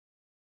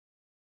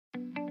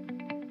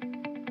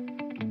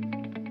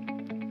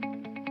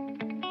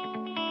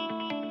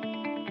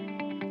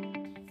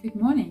Good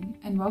morning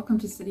and welcome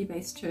to City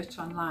Based Church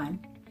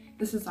Online.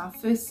 This is our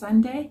first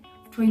Sunday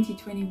of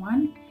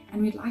 2021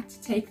 and we'd like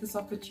to take this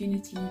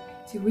opportunity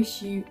to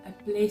wish you a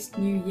blessed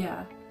new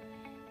year.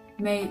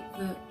 May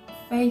the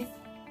faith,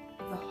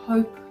 the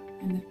hope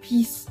and the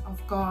peace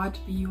of God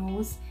be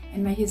yours,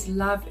 and may His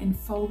love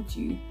enfold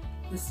you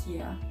this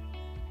year.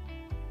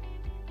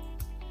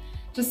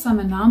 Just some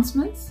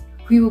announcements.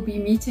 We will be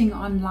meeting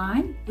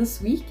online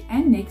this week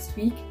and next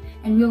week,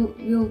 and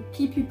we'll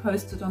keep you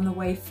posted on the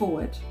way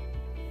forward.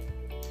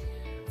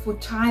 For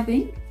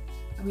tithing,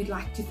 we'd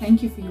like to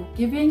thank you for your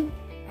giving,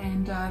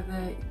 and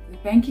the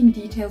banking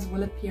details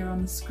will appear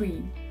on the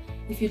screen.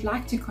 If you'd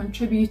like to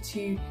contribute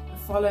to the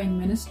following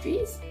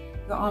ministries: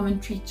 the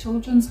Almond Tree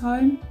Children's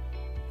Home,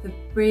 the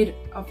Bread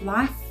of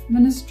Life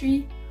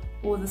Ministry,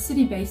 or the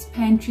City Based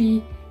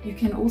Pantry, you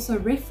can also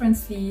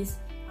reference these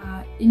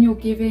in your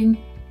giving,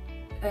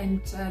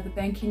 and the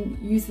banking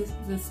uses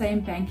the same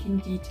banking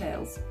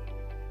details.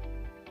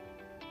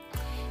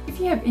 If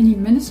you have any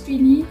ministry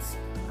needs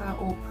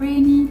or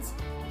prayer needs,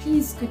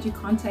 please could you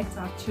contact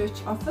our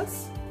church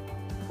office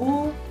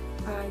or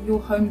your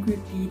home group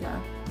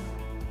leader.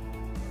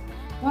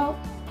 Well,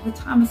 the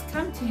time has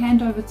come to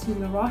hand over to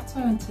Lorato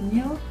and to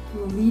Neil,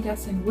 who will lead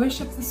us in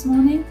worship this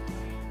morning,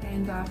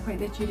 and I pray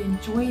that you'd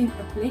enjoy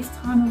a blessed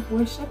time of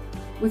worship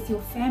with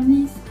your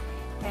families,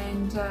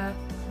 and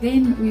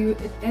then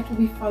that will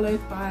be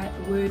followed by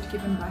a word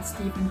given by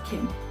Stephen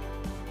Kim.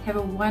 Have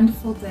a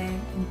wonderful day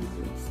and be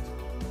blessed.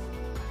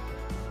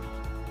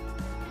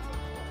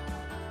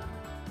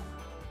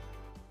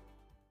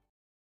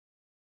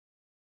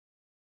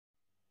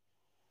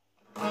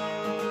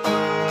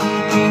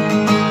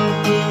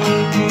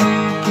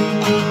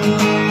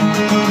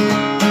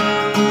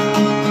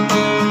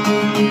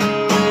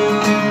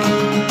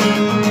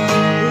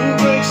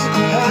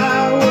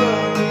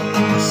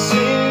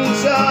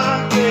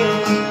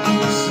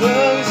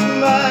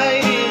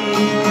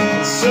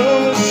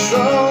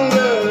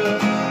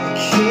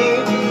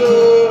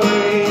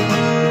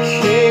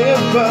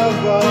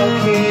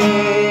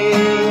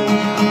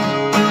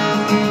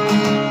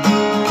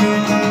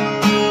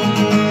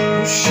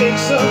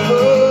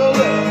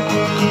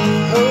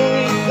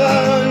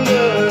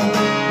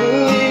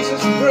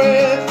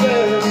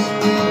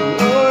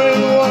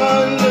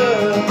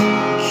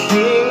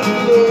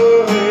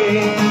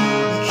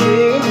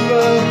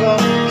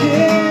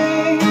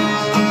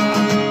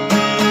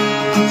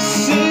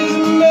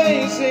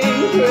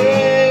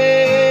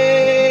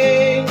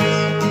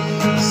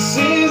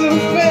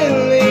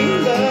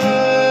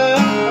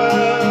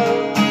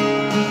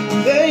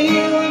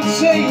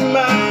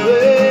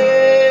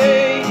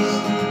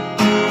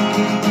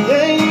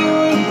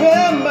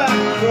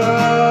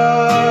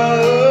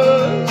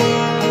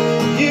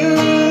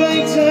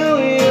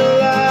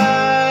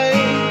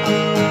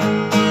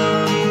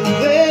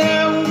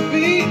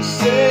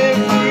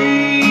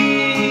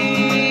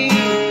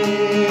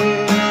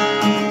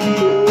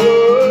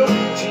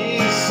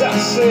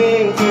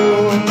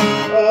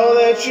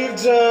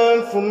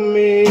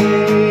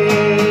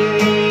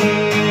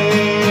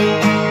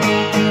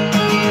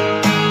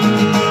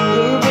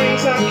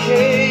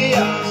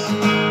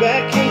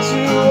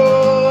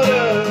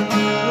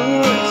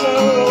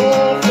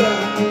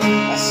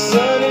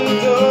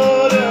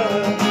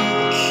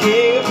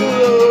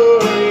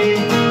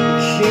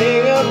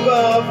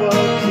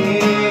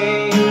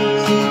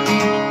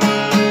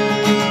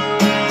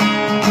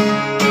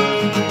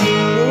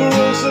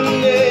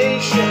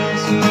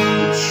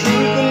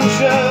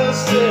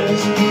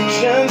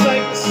 Shines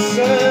like the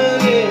sun.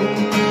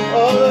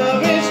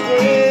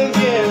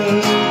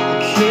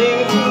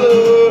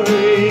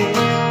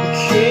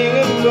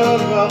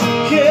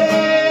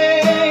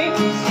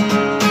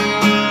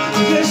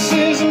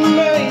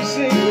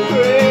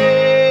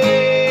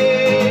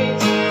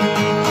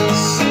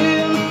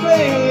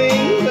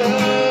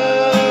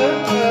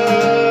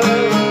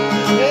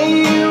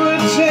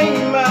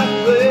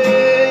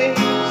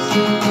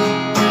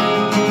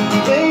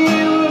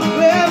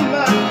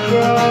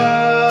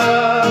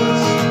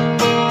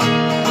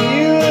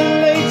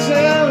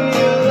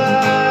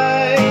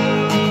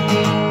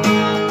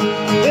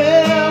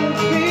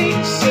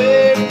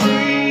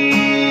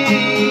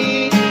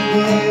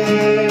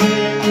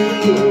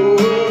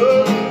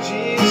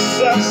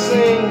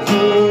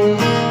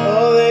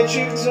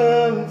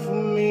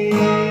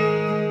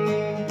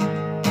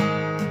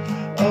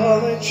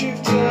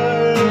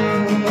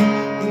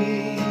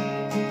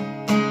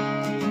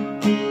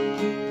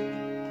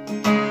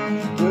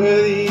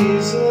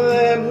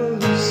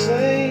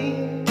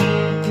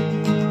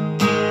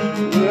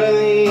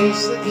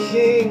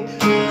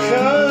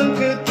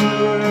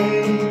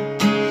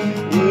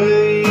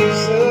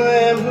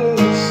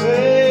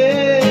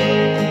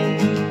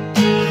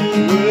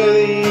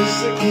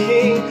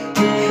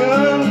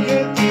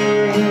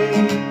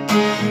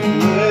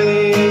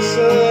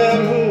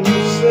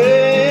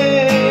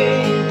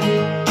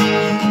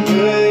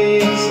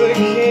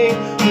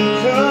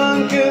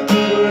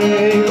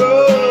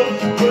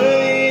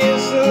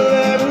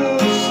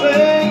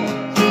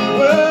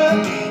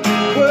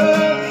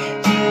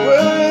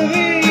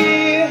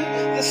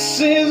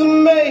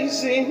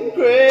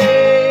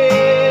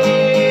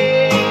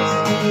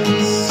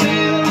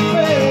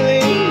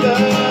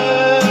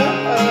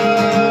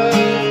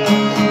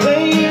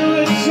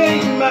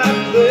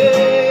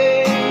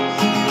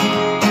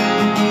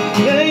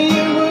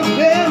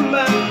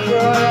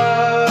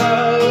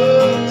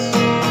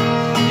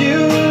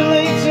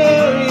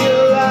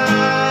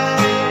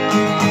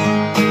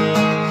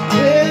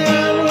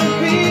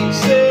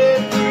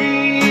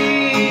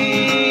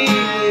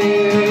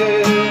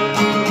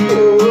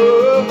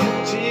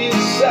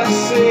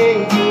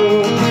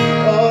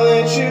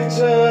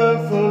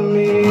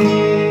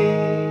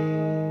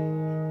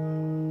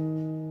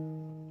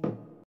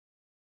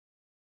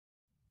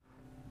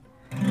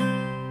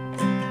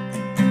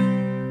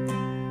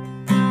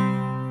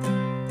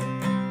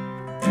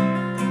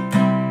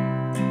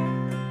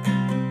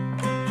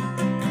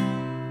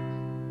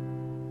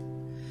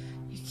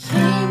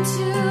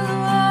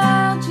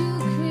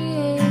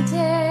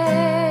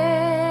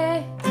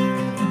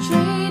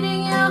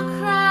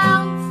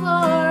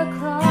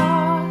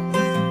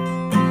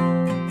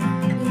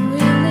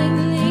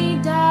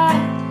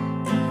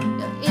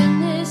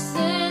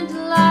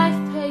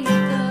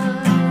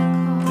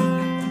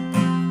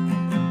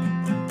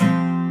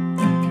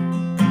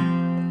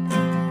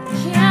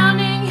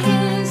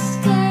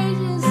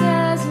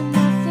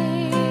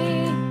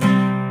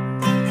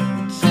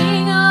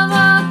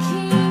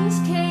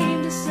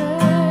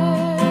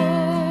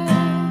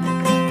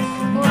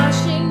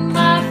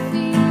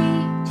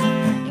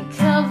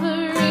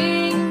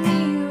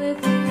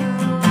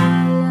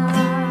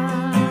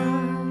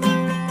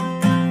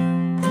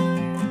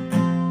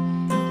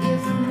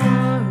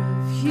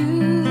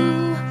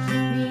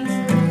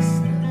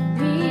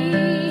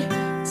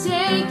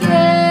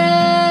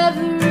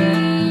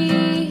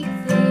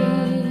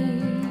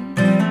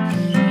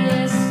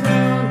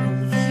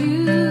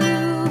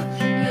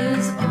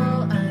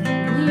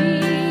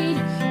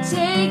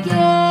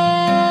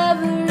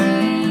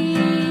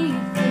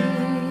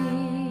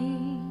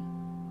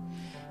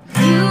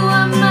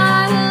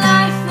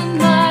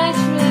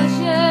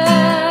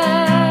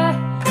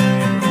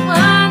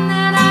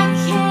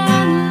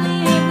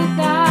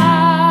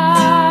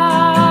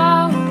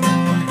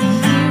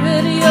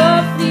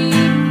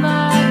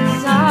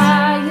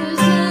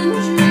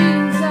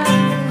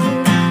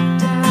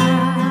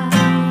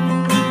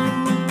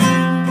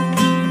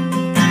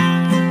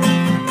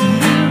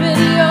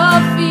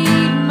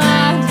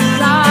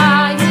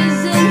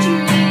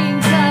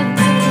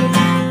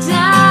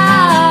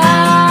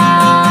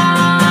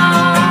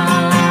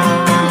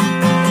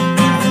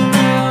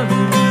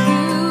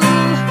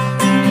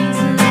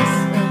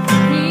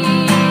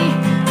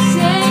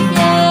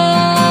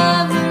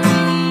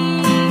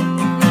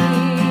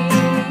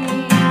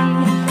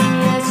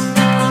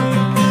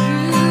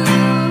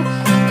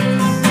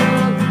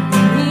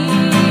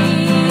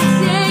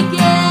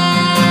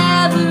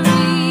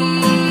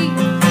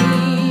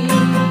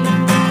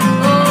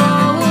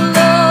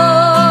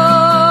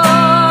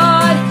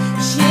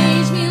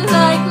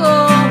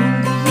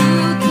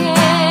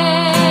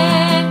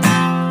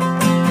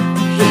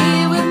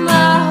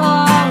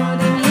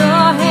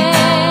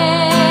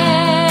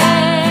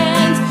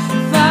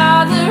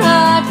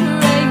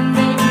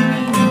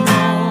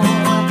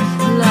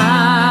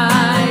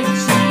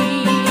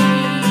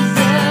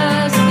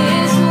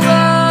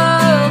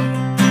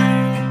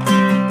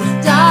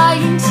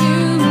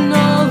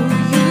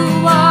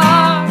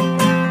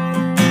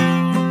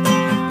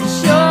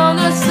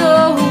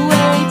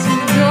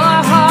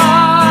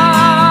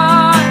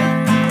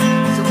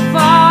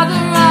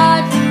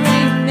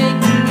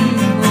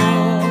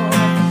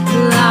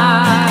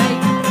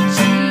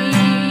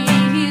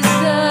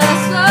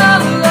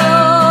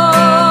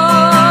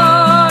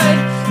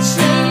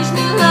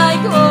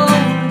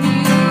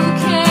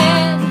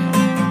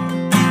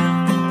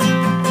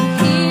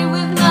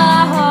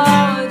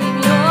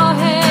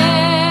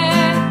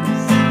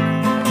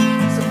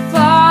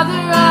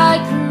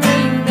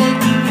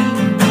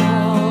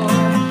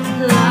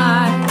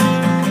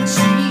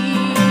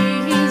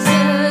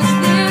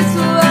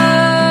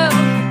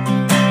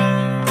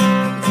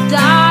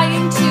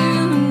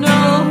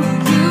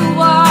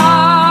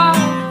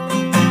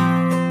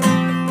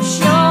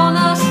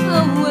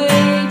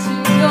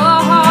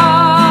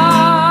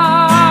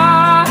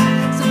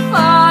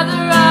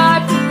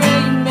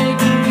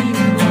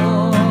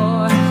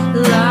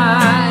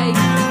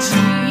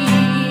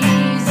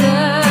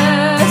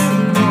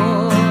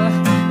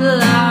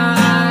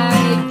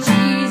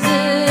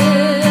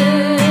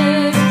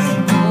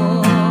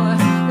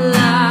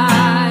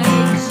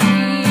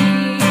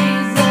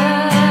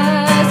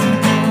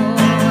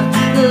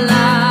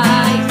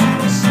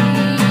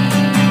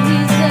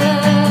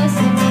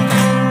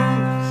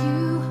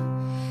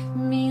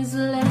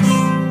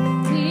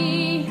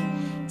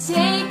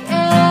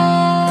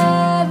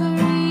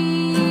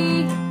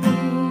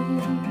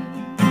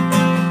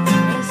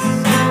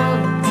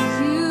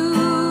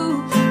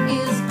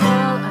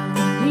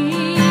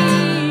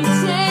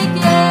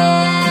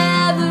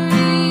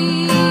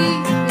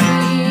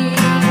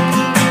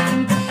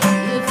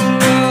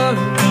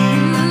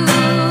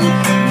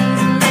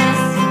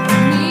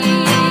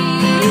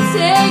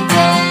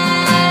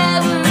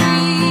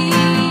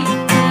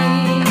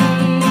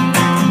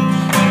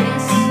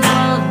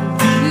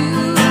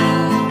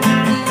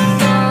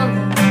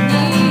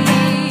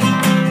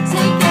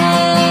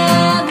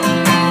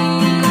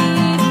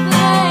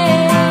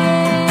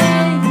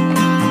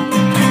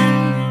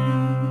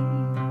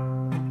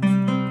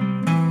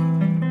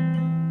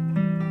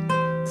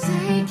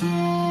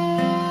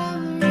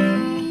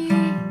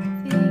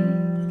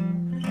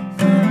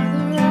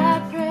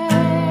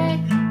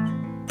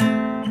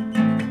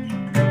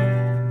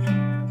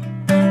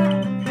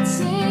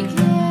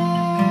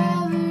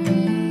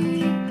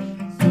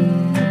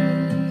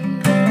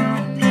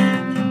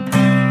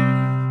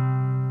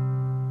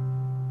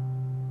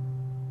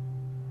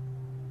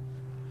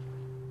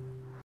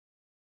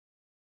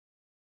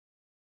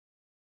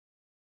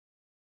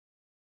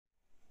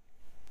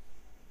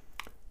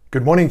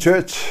 Good morning,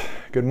 church.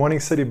 Good morning,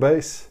 City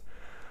Base.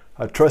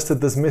 I trust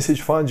that this message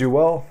finds you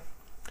well,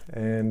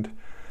 and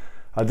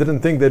I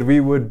didn't think that we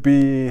would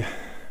be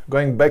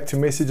going back to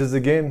messages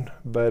again,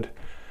 but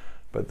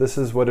this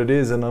is what it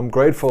is, and I'm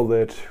grateful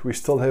that we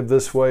still have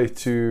this way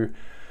to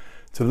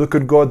look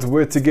at God's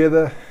Word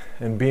together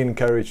and be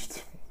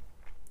encouraged.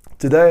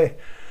 Today,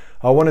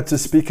 I wanted to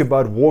speak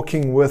about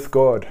walking with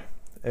God,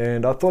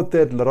 and I thought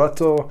that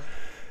Lerato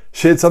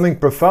shared something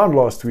profound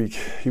last week.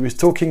 He was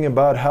talking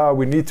about how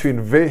we need to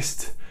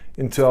invest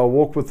into our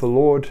walk with the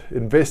Lord,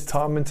 invest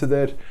time into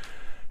that,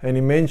 and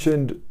he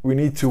mentioned we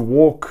need to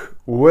walk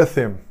with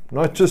Him,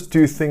 not just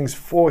do things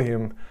for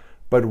Him,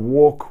 but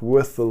walk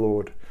with the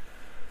Lord.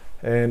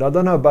 And I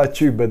don't know about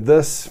you, but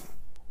this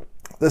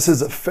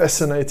is a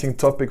fascinating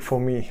topic for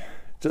me.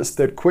 Just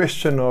that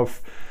question of,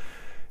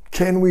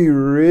 can we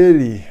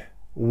really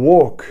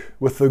walk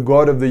with the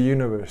God of the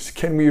universe?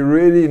 Can we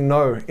really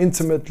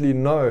intimately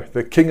know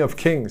the King of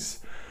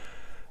Kings?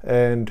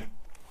 And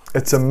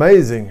it's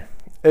amazing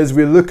as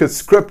we look at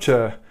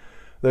Scripture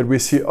that we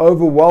see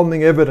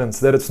overwhelming evidence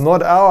that it's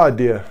not our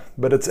idea,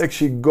 but it's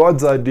actually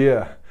God's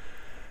idea,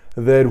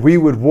 that we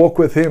would walk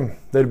with Him,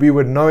 that we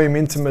would know Him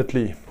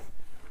intimately,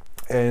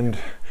 and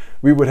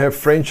we would have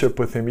friendship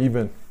with Him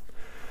even.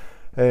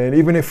 And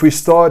even if we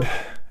start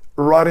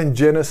right in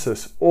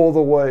Genesis all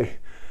the way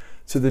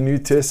to the New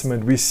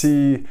Testament, we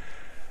see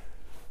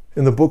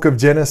in the book of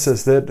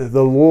Genesis that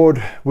the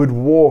Lord would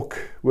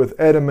walk with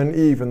Adam and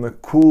Eve in the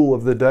cool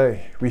of the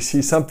day. We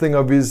see something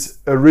of His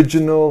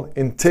original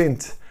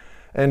intent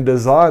and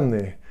design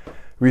there.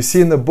 We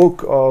see in the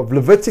book of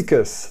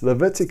Leviticus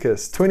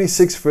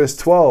 26 verse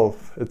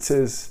 12, it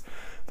says,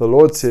 the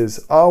Lord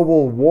says, I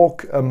will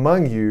walk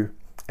among you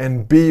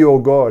and be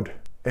your God,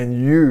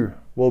 and you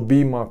will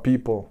be my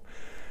people.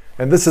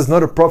 And this is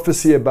not a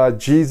prophecy about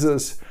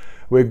Jesus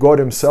where God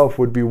Himself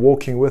would be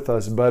walking with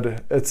us,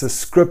 but it's a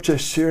scripture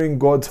sharing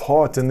God's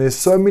heart. And there's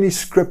so many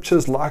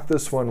scriptures like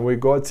this one where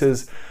God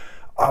says,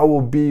 I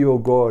will be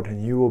your God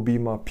and you will be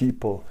my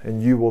people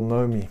and you will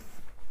know me.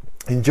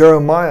 In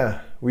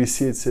Jeremiah, we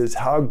see it says,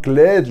 how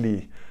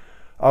gladly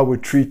I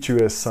would treat you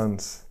as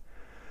sons.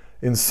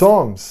 In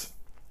Psalms,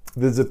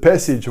 there's a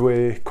passage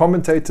where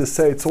commentators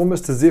say it's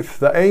almost as if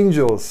the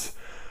angels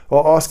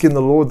are asking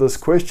the Lord this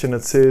question.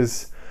 It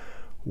says,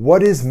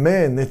 what is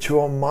man that you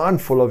are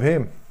mindful of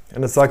him?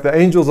 And it's like the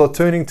angels are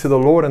turning to the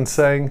Lord and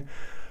saying,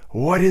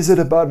 what is it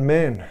about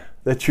man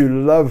that you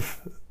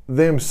love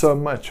them so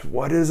much?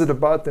 What is it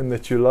about them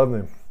that you love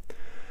them?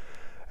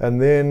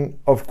 And then,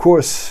 of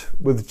course,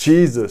 with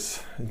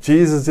Jesus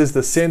is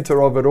the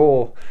center of it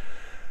all.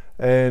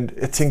 And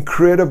it's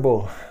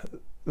incredible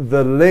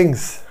the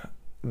length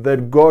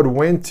that God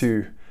went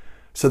to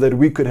so that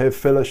we could have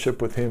fellowship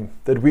with Him,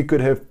 that we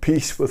could have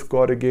peace with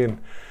God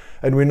again.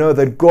 And we know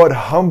that God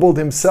humbled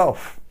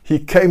Himself. He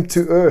came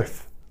to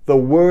earth. The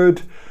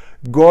Word,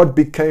 God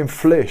became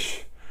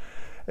flesh,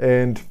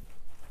 and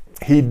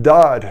He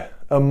died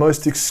a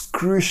most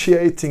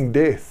excruciating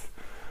death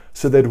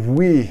so that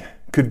we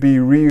could be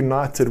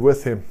reunited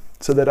with Him,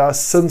 so that our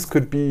sins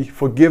could be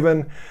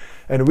forgiven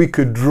and we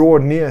could draw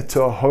near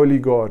to a holy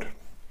God.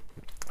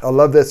 I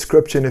love that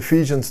scripture in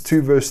Ephesians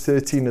 2 verse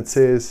 13. It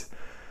says,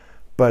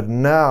 but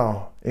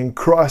now in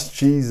Christ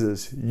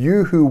Jesus,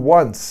 you who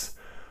once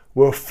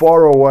were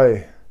far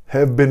away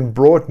have been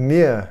brought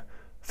near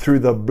through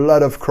the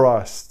blood of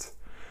Christ.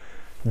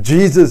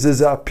 Jesus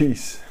is our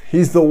peace.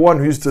 He's the one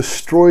who's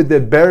destroyed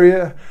that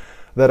barrier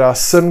that our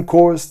sin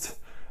caused,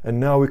 and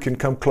now we can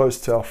come close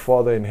to our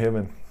Father in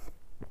heaven.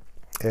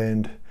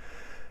 And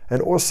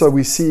also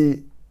we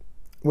see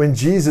when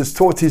Jesus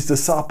taught His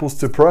disciples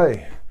to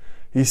pray,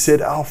 He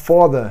said, our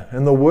Father,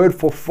 and the word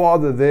for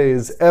Father there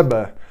is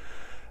Abba.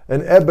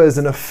 And Abba is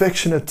an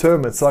affectionate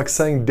term. It's like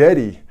saying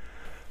Daddy.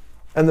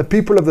 And the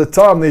people of the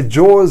time, their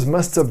jaws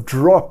must have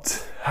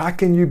dropped. How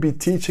can you be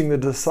teaching the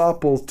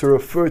disciples to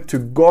refer to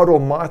God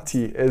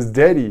Almighty as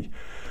Daddy?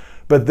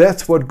 But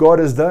that's what God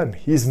has done.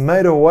 He's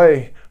made a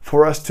way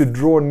for us to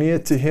draw near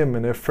to Him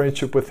and have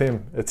friendship with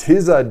Him. It's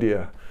His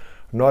idea,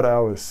 not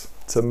ours.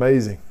 It's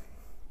amazing.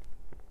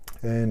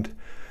 And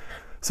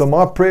so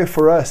my prayer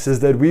for us is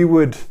that we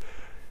would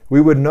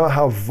know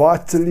how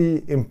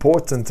vitally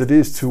important it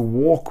is to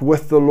walk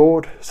with the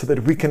Lord so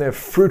that we can have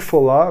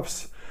fruitful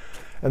lives,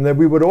 and that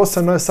we would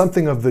also know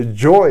something of the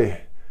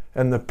joy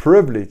and the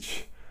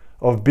privilege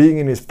of being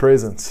in His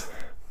presence.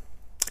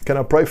 Can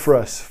I pray for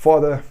us?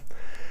 Father,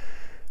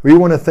 we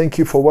want to thank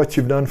You for what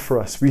You've done for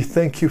us. We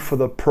thank You for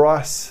the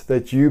price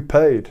that You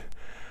paid,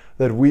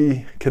 that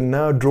we can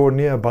now draw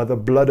near by the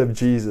blood of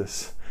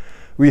Jesus.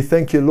 We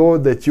thank You,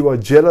 Lord, that You are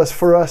jealous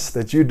for us,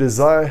 that You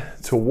desire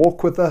to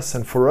walk with us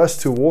and for us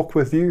to walk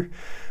with You.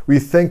 We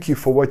thank You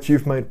for what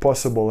You've made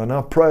possible. And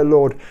I pray,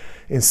 Lord,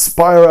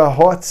 inspire our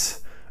hearts,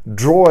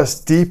 draw us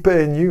deeper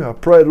in You. I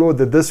pray, Lord,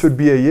 that this would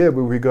be a year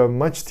where we go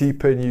much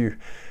deeper in You,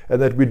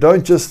 and that we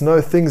don't just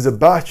know things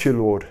about You,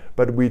 Lord,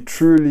 but we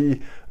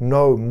truly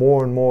know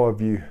more and more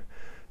of You.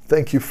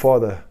 Thank You,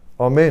 Father.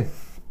 Amen.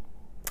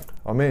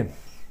 Amen.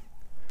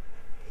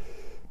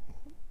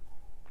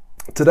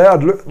 today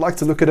I'd like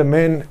to look at a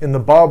man in the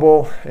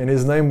Bible, and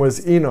his name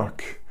was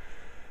Enoch.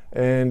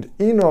 And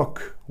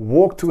Enoch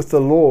walked with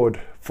the Lord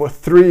for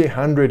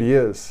 300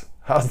 years.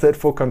 How's that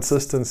for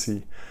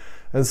consistency?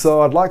 And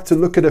so I'd like to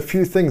look at a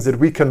few things that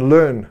we can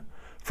learn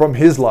from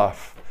his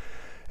life.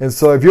 And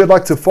so if you'd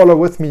like to follow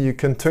with me, you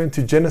can turn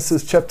to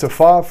Genesis chapter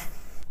 5,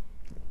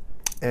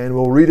 and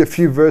we'll read a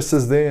few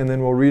verses there, and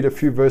then we'll read a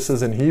few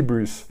verses in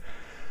Hebrews.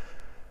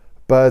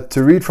 But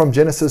to read from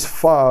Genesis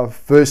 5,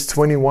 verse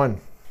 21,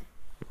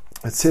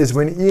 it says,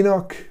 when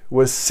Enoch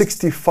was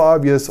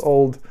 65 years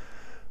old,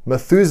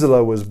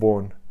 Methuselah was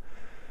born.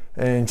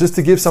 And just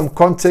to give some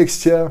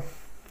context here,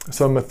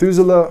 so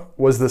Methuselah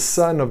was the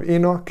son of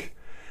Enoch,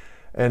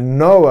 and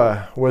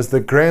Noah was the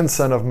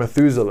grandson of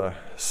Methuselah.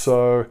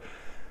 So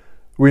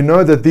we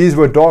know that these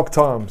were dark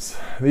times.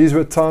 These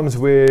were times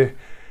where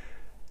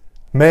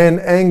man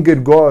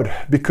angered God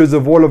because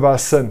of all of our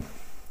sin.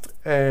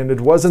 And it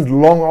wasn't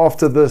long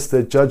after this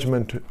that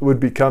judgment would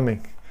be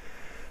coming.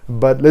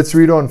 But let's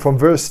read on from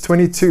verse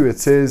 22. It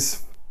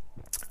says,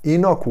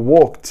 Enoch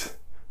walked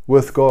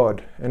with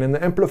God. And in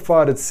the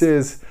Amplified it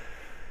says,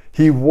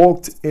 he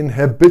walked in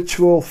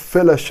habitual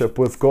fellowship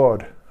with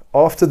God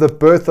after the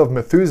birth of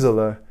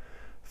Methuselah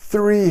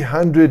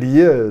 300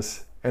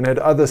 years, and had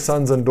other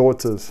sons and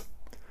daughters.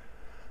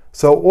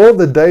 So all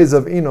the days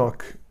of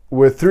Enoch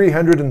were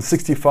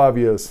 365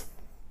 years.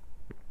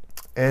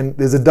 And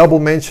there's a double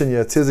mention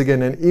here. It says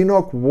again, and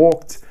Enoch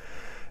walked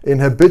in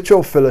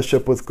habitual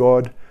fellowship with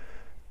God,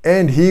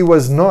 and he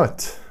was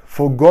not,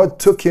 for God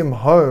took him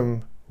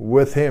home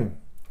with him.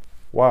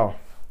 Wow.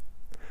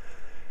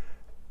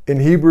 In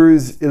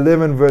Hebrews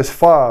 11 verse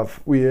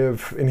 5, we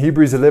have in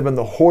Hebrews 11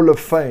 the Hall of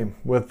Fame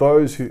with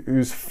those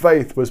whose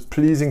faith was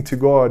pleasing to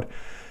God.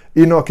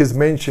 Enoch is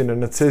mentioned,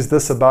 and it says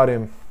this about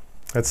him.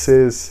 It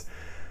says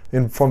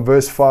from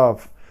verse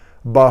 5,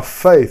 by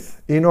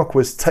faith Enoch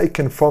was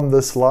taken from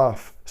this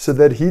life, so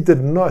that he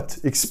did not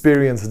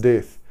experience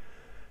death.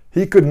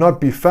 He could not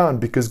be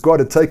found because God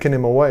had taken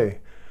him away.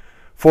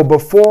 For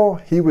before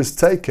he was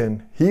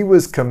taken, he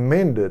was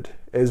commended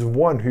as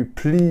one who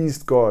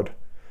pleased God.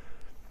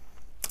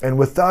 And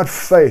without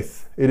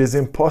faith, it is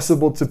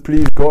impossible to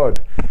please God,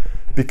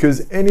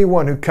 because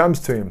anyone who comes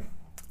to him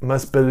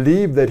must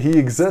believe that he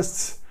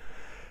exists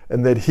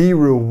and that he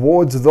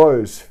rewards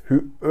those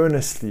who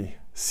earnestly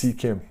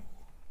seek him.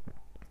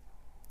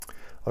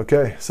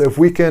 Okay, so if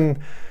we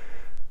can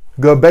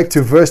go back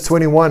to verse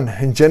 21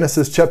 in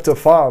Genesis chapter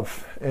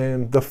 5,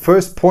 and the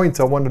first point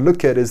I want to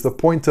look at is the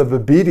point of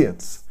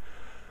obedience.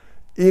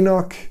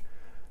 Enoch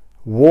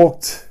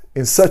walked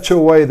in such a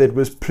way that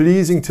was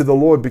pleasing to the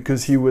Lord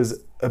because he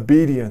was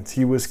obedient.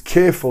 He was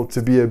careful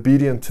to be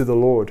obedient to the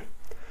Lord.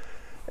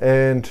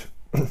 And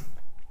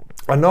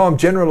I know I'm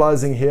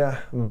generalizing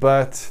here,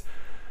 but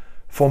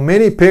for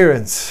many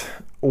parents,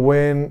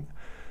 when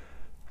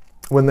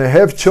they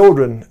have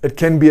children, it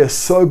can be a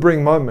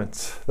sobering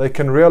moment. They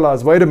can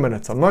realize, wait a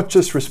minute, I'm not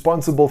just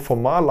responsible for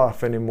my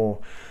life anymore.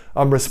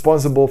 I'm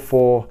responsible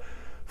for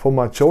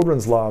my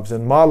children's lives,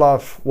 and my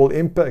life will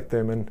impact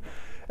them.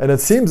 And it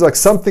seems like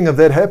something of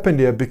that happened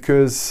here,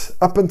 because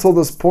up until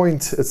this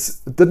point, it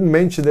didn't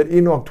mention that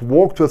Enoch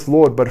walked with the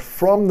Lord, but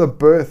from the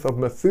birth of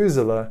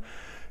Methuselah,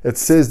 it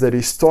says that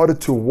he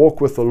started to walk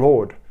with the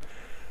Lord.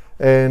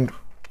 And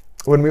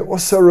when we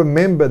also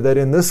remember that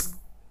in this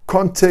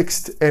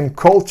context and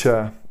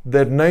culture,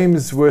 that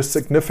names were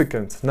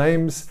significant.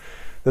 Names,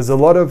 there's a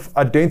lot of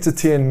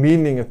identity and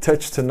meaning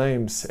attached to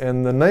names.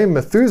 And the name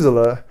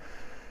Methuselah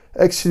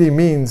actually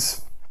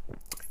means,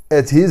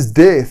 at his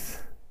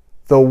death,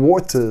 the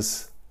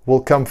waters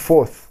will come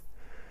forth.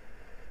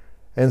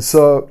 And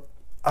so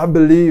I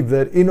believe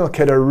that Enoch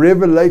had a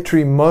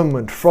revelatory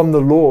moment from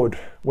the Lord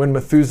when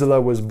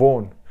Methuselah was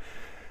born.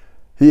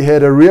 He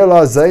had a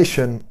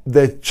realization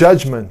that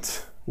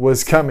judgment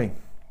was coming.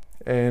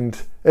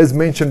 And as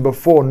mentioned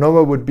before,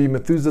 Noah would be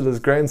Methuselah's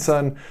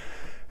grandson.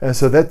 And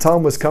so that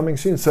time was coming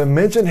soon. So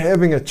imagine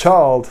having a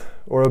child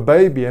or a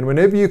baby, and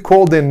whenever you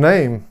called their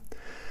name,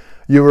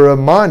 you were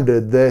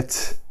reminded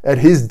that at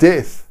his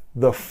death,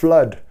 the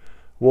flood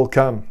will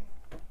come.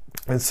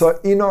 And so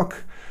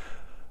Enoch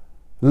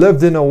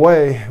lived in a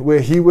way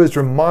where he was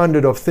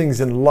reminded of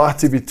things in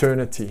light of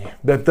eternity.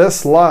 That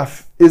this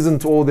life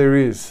isn't all there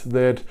is.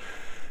 That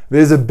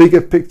there's a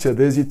bigger picture.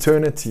 There's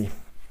eternity.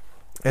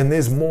 And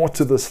there's more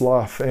to this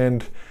life.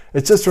 And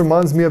it just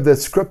reminds me of that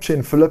scripture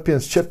in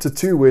Philippians chapter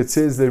 2, where it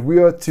says that we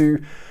are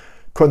to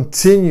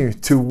continue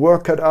to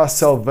work at our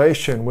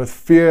salvation with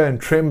fear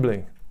and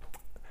trembling.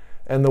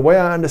 And the way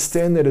I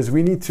understand that is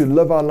we need to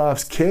live our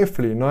lives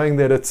carefully, knowing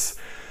that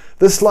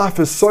this life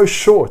is so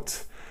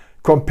short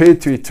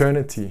compared to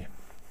eternity.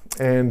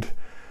 And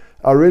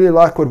I really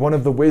like what one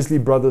of the Wesley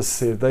brothers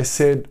said. They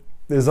said,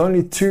 there's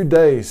only 2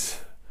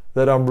 days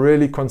that I'm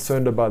really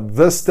concerned about,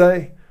 this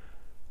day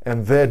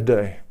and that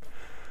day.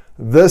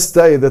 This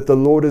day that the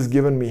Lord has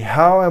given me,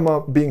 how am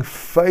I being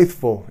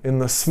faithful in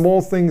the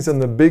small things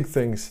and the big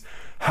things?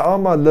 How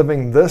am I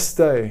living this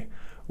day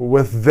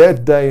with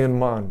that day in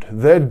mind?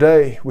 That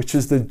day, which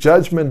is the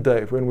judgment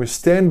day, when we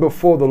stand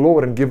before the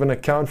Lord and give an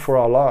account for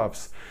our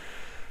lives.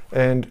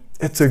 And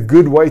it's a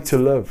good way to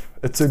live.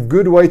 It's a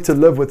good way to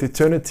live with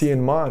eternity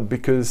in mind,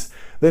 because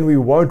then we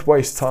won't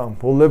waste time.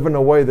 We'll live in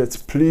a way that's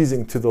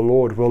pleasing to the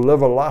Lord. We'll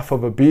live a life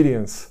of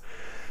obedience.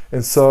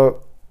 And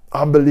so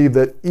I believe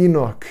that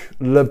Enoch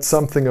lived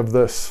something of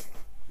this.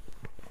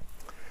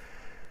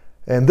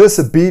 And this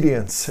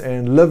obedience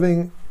and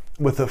living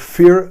with a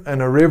fear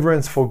and a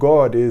reverence for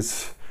God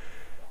is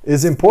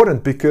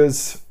important,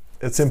 because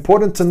it's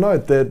important to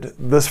note that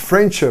this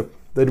friendship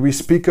that we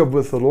speak of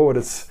with the Lord,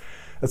 it's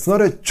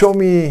not a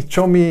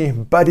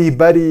chommy,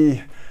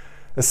 buddy.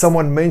 As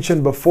someone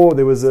mentioned before,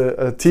 there was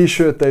a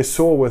t-shirt they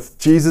saw with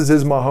Jesus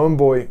is my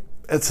homeboy.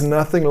 It's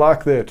nothing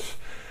like that.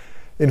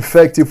 In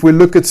fact, if we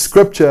look at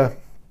scripture,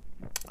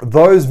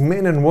 those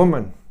men and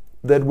women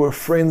that were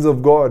friends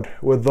of God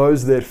were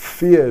those that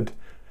feared,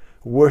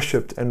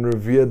 worshipped, and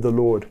revered the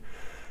Lord.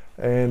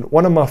 And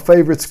one of my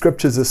favorite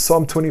scriptures is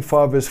Psalm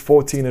 25 verse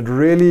 14. It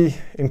really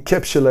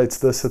encapsulates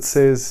this. It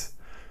says,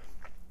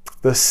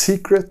 "The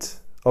secret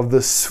of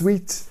the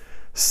sweet,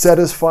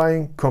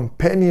 satisfying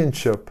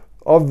companionship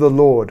of the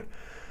Lord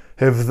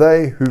have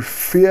they who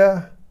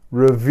fear,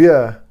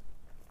 revere,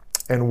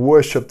 and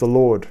worship the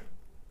Lord."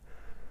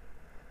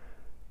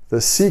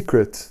 The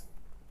secret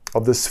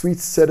of the sweet,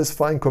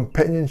 satisfying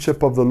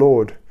companionship of the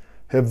Lord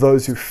have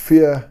those who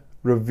fear,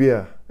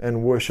 revere,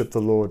 and worship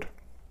the Lord.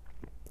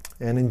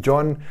 And in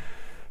John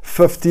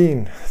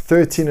 15,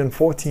 13 and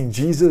 14,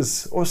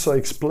 Jesus also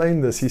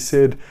explained this. He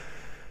said,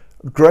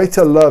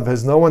 "Greater love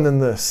has no one than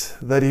this,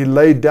 that he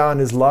laid down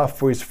his life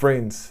for his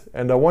friends."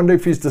 And I wonder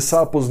if his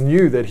disciples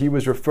knew that he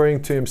was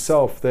referring to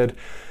himself, that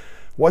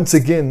once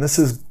again, this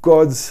is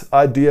God's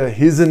idea,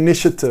 his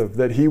initiative,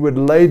 that he would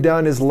lay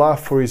down his life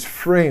for his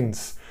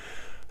friends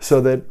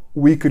so that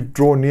we could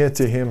draw near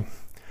to him.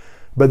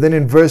 But then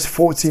in verse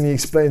 14, he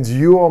explains,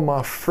 "You are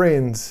my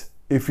friends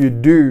if you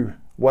do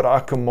what I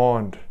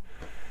command."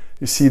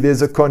 You see,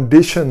 there's a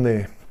condition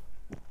there.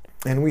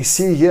 And we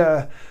see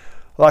here,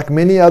 like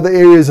many other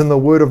areas in the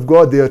Word of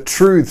God, there are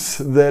truths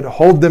that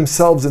hold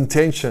themselves in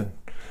tension.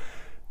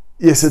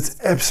 Yes, it's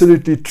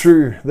absolutely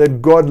true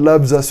that God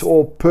loves us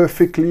all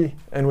perfectly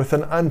and with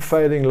an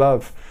unfailing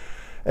love.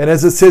 And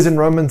as it says in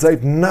Romans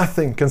 8,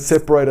 nothing can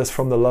separate us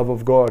from the love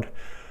of God.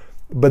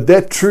 But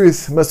that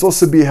truth must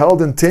also be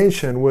held in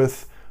tension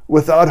with,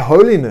 without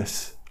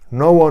holiness,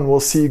 no one will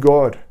see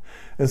God.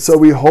 And so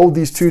we hold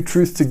these two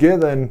truths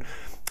together,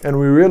 and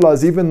we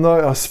realize, even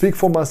though I speak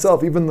for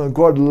myself, even though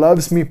God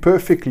loves me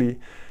perfectly,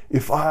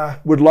 if I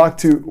would like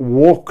to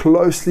walk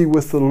closely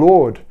with the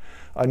Lord,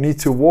 I need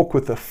to walk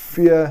with a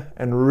fear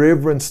and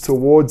reverence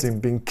towards him,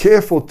 being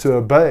careful to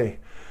obey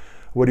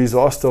what he's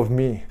asked of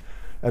me.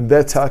 And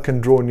that's how I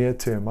can draw near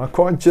to him. I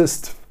can't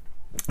just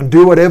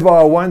do whatever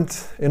I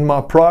want in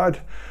my pride,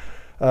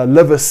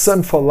 live a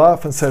sinful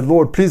life and say,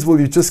 "Lord, please will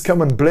you just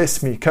come and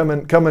bless me, come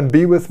and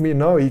be with me."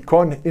 No, he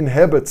can't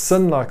inhabit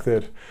sin like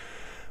that.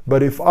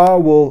 But if I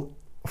will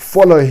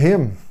follow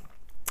him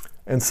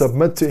and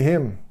submit to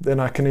him, then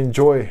I can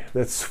enjoy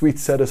that sweet,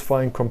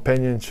 satisfying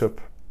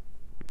companionship.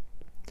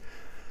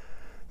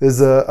 There's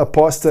a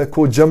pastor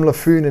called Jim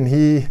LaFoon, and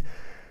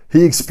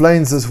he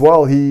explains as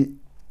well. He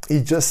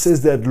just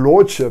says that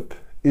lordship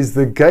is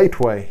the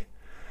gateway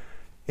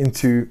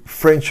into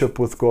friendship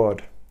with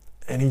God.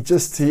 And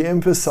he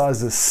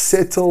emphasizes,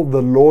 settle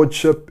the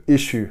lordship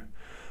issue.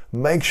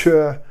 Make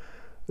sure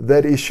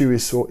that issue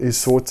is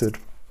sorted.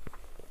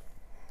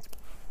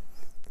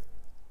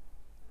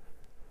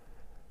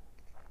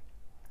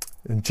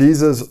 And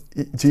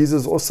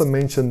Jesus also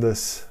mentioned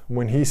this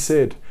when he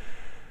said,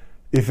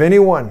 "If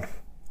anyone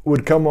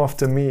would come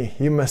after me,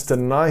 he must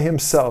deny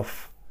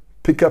himself,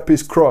 pick up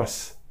his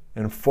cross,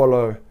 and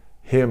follow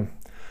him."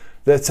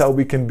 That's how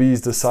we can be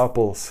his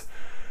disciples.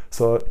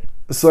 So,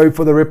 sorry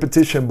for the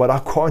repetition, but I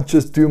can't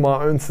just do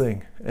my own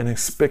thing and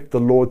expect the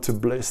Lord to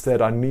bless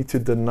that. I need to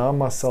deny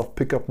myself,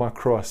 pick up my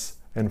cross,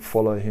 and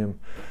follow him.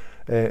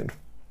 And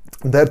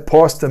that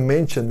pastor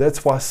mentioned,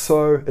 that's why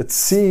it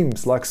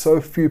seems like so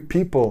few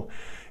people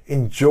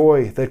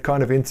enjoy that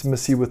kind of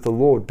intimacy with the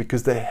Lord,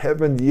 because they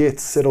haven't yet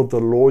settled the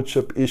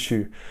lordship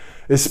issue,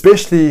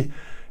 especially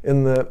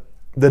in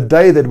the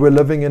day that we're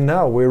living in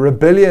now, where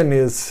rebellion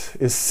is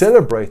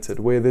celebrated,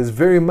 where there's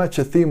very much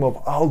a theme of,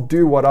 I'll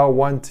do what I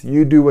want,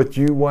 you do what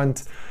you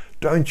want,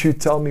 don't you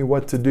tell me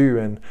what to do.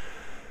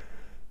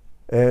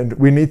 And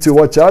we need to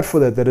watch out for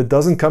that it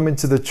doesn't come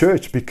into the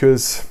church,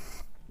 because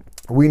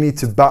we need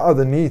to bow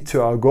the knee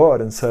to our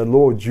God and say,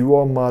 "Lord, you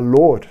are my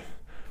Lord,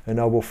 and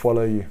I will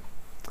follow you."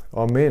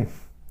 Amen.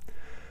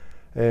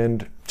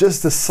 And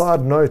just a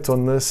side note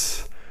on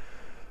this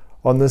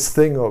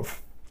thing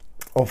of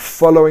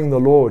following the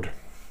Lord.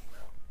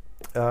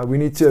 We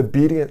need to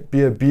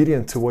be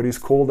obedient to what he's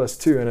called us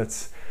to. And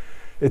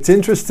it's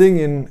interesting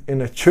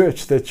in a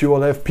church that you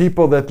will have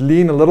people that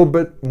lean a little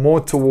bit more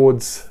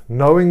towards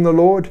knowing the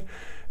Lord,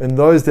 and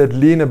those that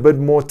lean a bit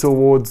more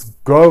towards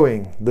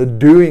going, the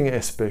doing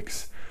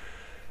aspects.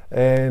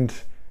 And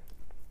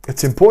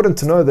it's important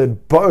to know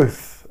that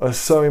both are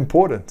so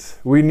important.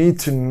 We need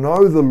to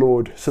know the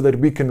Lord so that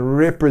we can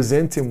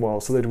represent him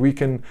well, so that we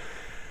can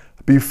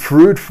be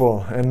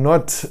fruitful and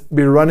not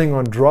be running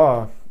on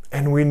dry.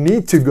 And we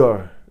need to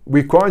go.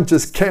 We can't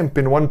just camp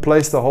in one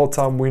place the whole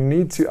time. We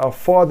need to. Our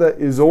Father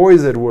is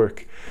always at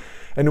work,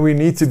 and we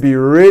need to be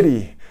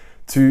ready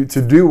to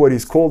do what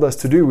He's called us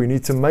to do. We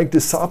need to make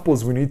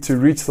disciples. We need to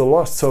reach the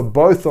lost. So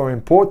both are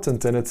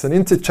important, and it's an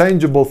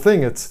interchangeable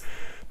thing. It's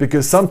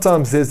because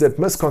sometimes there's that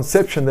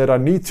misconception that I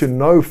need to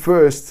know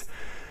first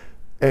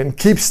and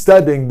keep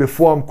studying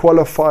before I'm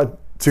qualified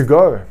to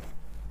go.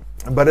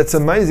 But it's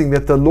amazing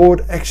that the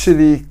Lord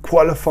actually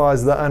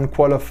qualifies the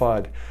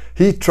unqualified.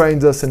 He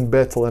trains us in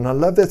battle. And I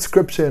love that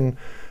scripture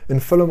in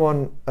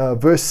Philemon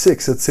verse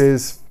 6. It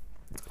says,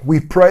 "We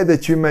pray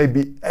that you may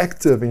be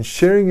active in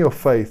sharing your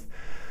faith,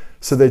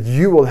 so that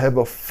you will have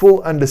a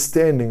full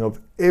understanding of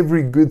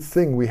every good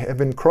thing we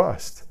have in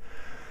Christ."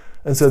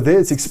 And so there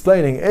it's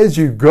explaining, as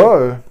you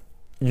go,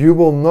 you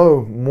will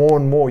know more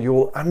and more. You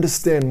will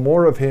understand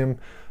more of Him,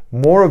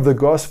 more of the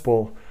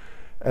gospel,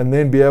 and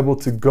then be able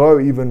to go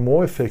even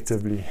more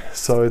effectively.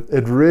 So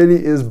it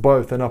really is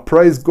both. And I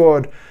praise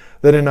God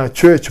that in our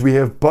church we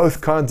have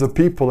both kinds of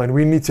people, and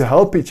we need to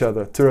help each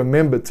other to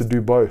remember to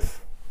do both.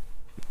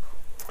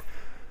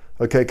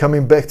 Okay,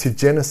 coming back to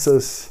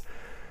Genesis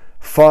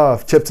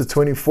 5, chapter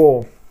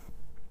 24.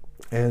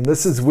 And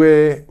this is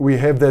where we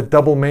have that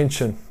double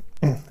mention.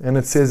 And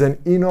it says, "And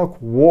Enoch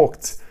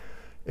walked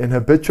in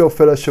habitual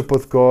fellowship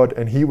with God,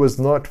 and he was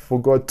not, for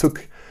God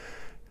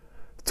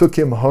took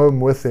him home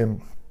with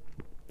him."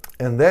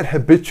 And that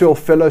habitual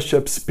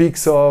fellowship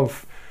speaks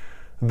of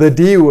the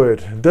D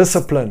word,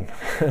 discipline.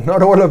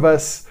 Not all of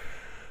us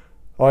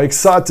are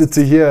excited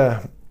to hear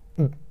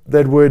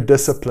that word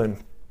discipline.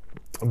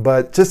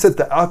 But just at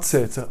the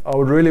outset, I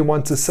would really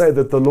want to say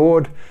that the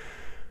Lord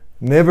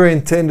never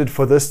intended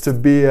for this to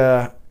be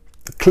a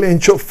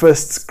clench your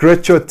fists,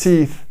 grit your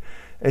teeth,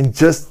 and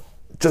just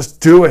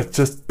do it,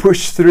 just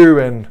push through.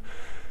 And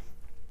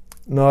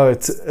no,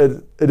 it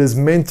is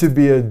meant to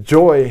be a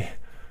joy.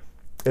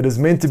 It is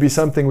meant to be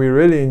something we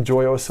really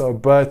enjoy also.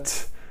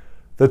 But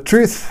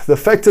the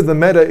fact of the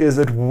matter is,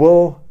 it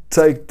will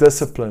take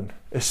discipline,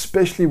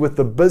 especially with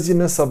the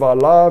busyness of our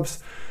lives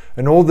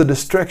and all the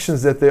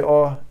distractions that there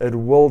are. It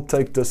will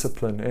take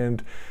discipline.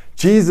 And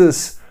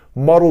Jesus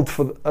modeled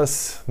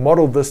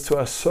this to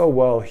us so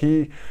well.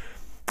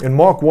 In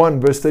Mark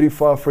 1 verse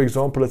 35, for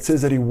example, it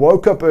says that He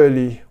woke up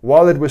early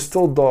while it was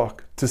still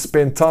dark to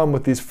spend time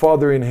with His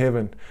Father in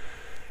heaven.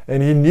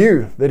 And He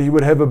knew that He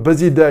would have a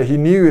busy day. He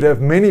knew He'd have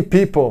many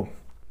people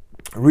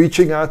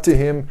reaching out to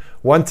Him,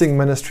 wanting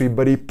ministry,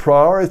 but He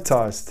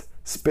prioritized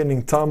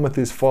spending time with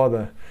His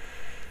Father.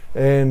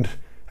 And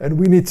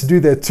we need to do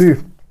that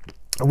too.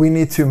 We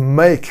need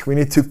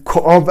to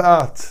carve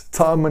out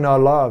time in our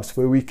lives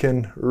where we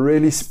can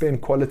really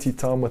spend quality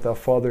time with our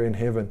Father in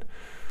heaven.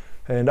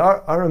 And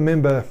I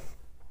remember,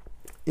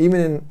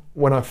 even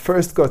when I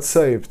first got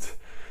saved,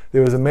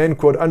 there was a man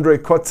called Andre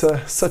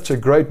Kotze, such a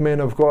great man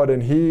of God,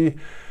 and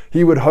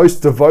he would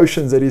host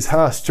devotions at his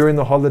house during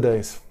the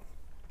holidays.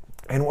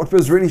 And what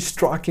was really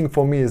striking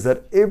for me is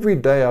that every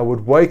day I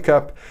would wake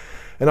up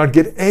and I'd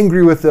get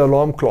angry with the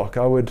alarm clock.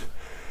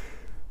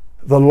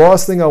 The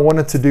last thing I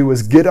wanted to do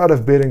was get out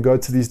of bed and go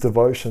to these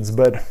devotions.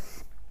 But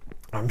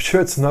I'm sure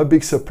it's no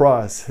big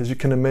surprise, as you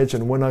can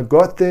imagine, when I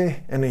got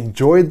there and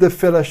enjoyed the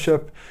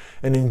fellowship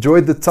and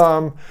enjoyed the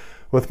time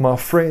with my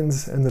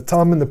friends and the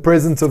time in the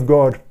presence of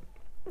God,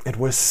 it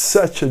was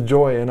such a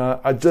joy. And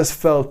I just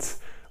felt,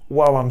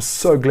 wow, I'm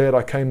so glad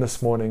I came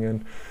this morning.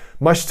 And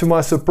much to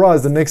my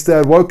surprise, the next day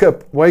I'd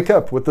wake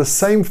up with the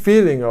same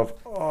feeling of,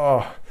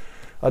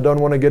 I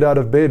don't want to get out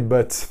of bed.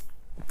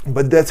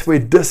 But that's where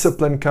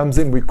discipline comes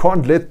in. We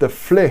can't let the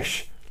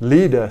flesh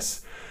lead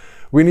us.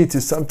 We need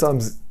to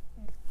sometimes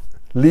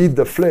lead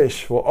the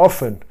flesh, or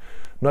often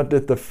not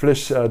let the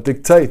flesh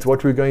dictate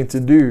what we're going to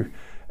do.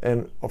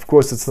 And of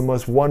course, it's the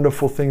most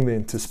wonderful thing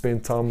then to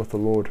spend time with the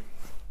Lord.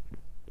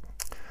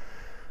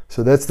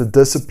 So that's the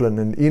discipline.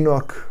 And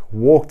Enoch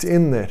walked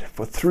in that.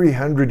 For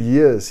 300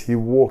 years, he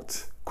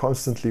walked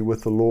constantly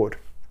with the Lord.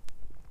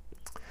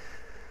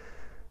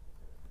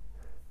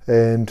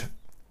 And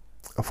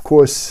of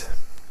course,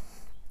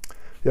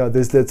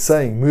 there's that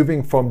saying,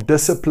 moving from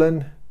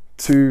discipline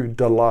to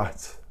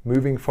delight.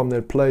 Moving from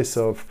that place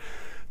of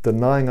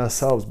denying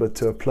ourselves, but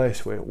to a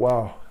place where,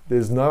 wow,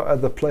 there's no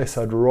other place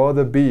I'd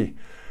rather be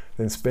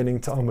than spending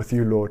time with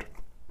you, Lord.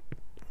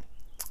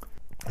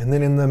 And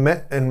then in the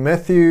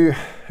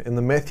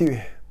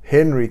Matthew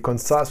Henry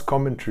Concise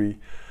Commentary,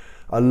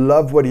 I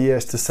love what he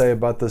has to say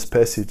about this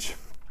passage.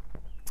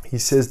 He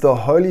says, the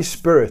Holy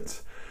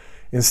Spirit,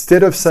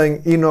 instead of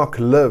saying Enoch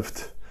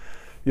lived,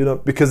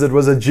 because it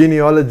was a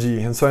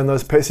genealogy, and so in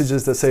those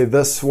passages that say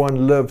this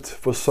one lived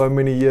for so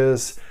many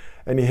years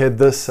and he had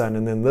this son,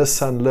 and then this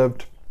son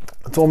lived,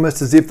 it's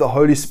almost as if the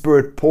Holy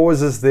Spirit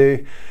pauses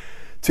there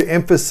to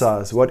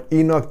emphasize what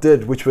Enoch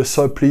did, which was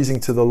so pleasing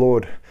to the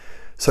Lord.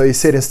 So he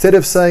said, instead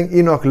of saying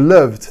Enoch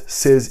lived,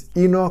 says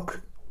Enoch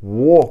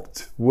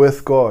walked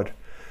with God.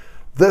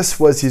 This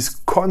was his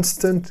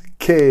constant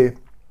care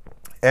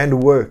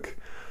and work.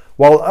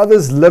 While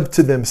others lived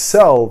to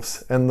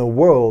themselves and the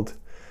world,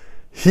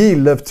 he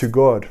lived to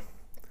God.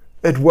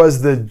 It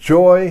was the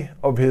joy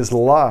of his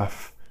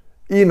life.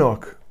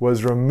 Enoch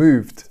was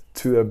removed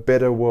to a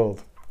better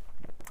world.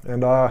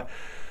 And I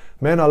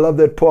love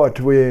that part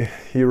where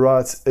he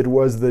writes, it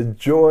was the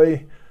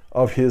joy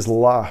of his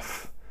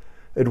life.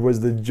 It was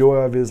the joy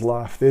of his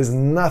life. There's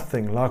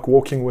nothing like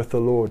walking with the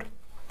Lord.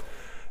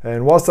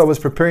 And whilst I was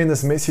preparing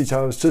this message,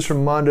 I was just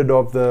reminded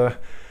of the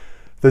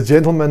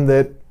gentleman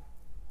that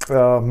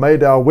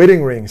made our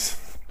wedding rings.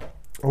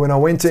 When I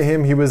went to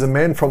him, he was a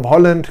man from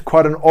Holland,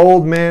 quite an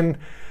old man,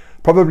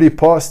 probably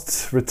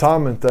past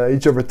retirement, the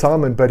age of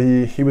retirement, but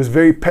he was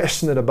very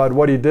passionate about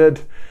what he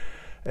did.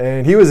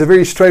 And he was a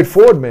very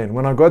straightforward man.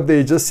 When I got there,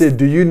 he just said,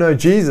 "Do you know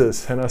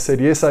Jesus?" And I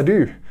said, "Yes, I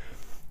do."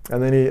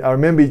 And then I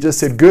remember he just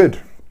said, "Good."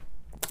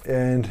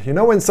 And you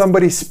know when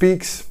somebody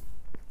speaks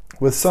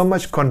with so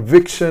much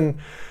conviction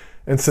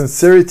and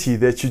sincerity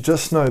that you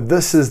just know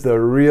this is the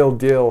real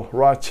deal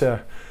right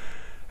here.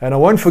 And I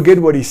won't forget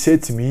what he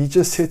said to me. He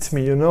just said to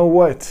me, "You know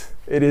what?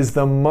 It is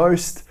the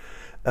most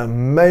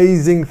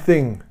amazing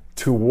thing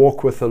to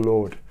walk with the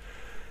Lord.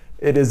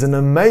 It is an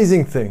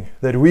amazing thing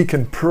that we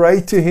can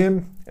pray to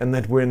him and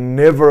that we're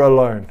never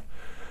alone."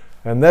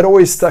 And that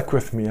always stuck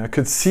with me. I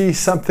could see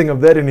something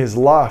of that in his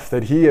life,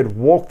 that he had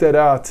walked that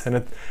out,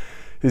 and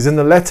he's in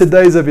the latter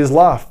days of his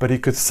life, but he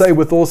could say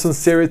with all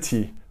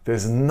sincerity,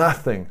 there's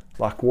nothing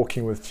like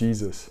walking with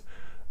Jesus.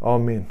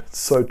 Amen. It's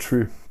so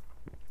true.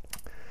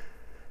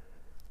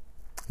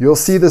 You'll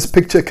see this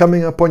picture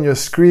coming up on your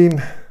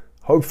screen,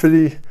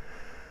 hopefully.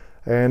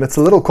 And it's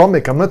a little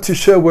comic. I'm not too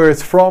sure where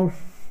it's from.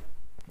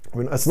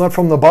 It's not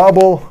from the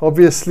Bible,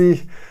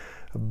 obviously.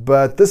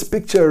 But this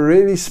picture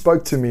really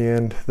spoke to me,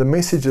 and the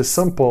message is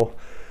simple.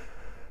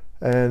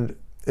 And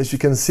as you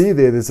can see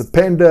there's a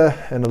panda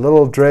and a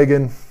little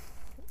dragon.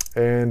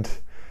 And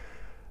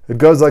it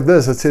goes like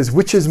this. It says,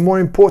 "Which is more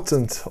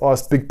important?"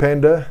 asked Big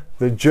Panda.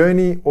 "The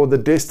journey or the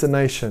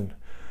destination?"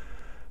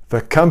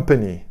 "The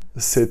company,"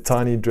 said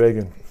Tiny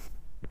Dragon.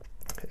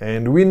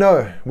 And we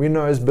know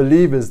as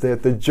believers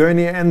that the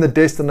journey and the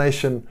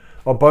destination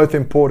are both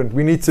important.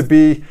 We need to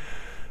be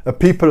a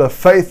people of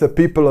faith, a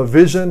people of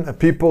vision, a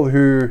people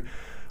who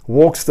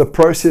walks the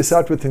process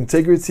out with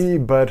integrity.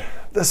 But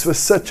this was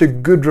such a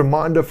good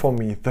reminder for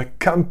me. The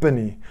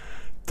company.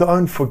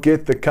 Don't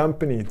forget the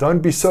company. Don't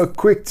be so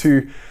quick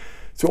to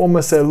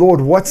almost say,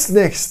 "Lord, what's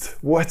next?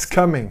 What's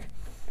coming?"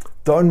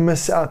 Don't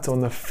miss out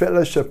on the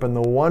fellowship and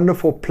the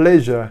wonderful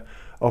pleasure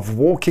of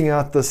walking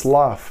out this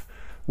life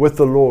with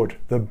the Lord,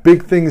 the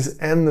big things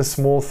and the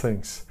small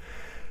things.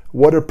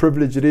 What a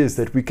privilege it is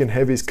that we can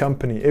have his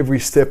company every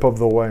step of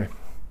the way.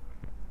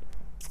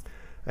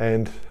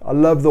 And I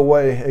love the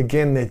way,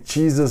 again, that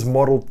Jesus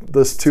modeled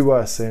this to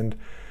us. And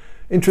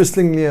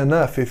interestingly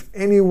enough, if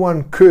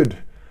anyone could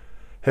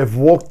have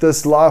walked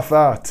this life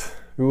out,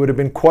 who would have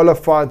been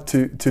qualified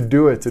to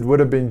do it, it would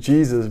have been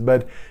Jesus.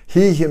 But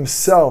he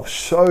himself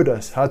showed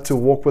us how to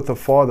walk with the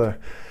Father.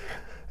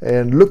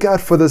 And look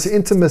out for this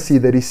intimacy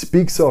that he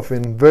speaks of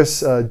in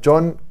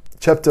John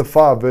chapter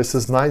 5,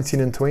 verses 19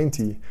 and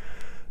 20.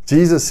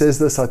 Jesus says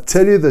this, "I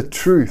tell you the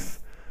truth,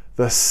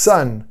 the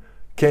Son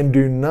can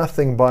do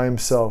nothing by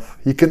himself.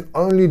 He can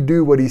only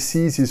do what he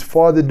sees his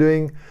Father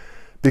doing,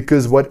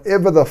 because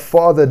whatever the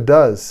Father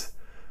does,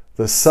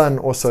 the Son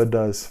also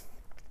does.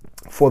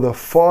 For the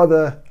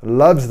Father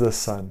loves the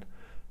Son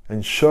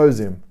and shows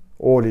him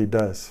all he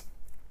does."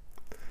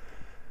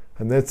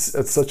 And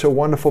it's such a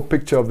wonderful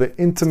picture of the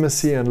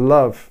intimacy and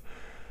love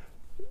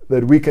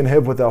that we can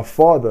have with our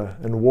Father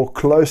and walk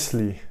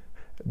closely,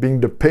 being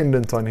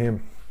dependent on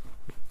him,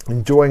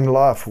 enjoying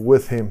life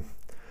with him.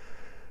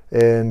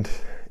 And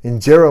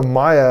in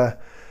Jeremiah,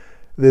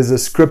 there's a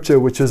scripture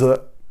which is,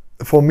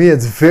 for me,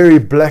 it's very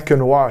black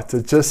and white.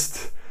 It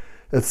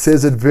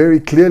says it very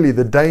clearly,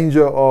 the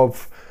danger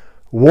of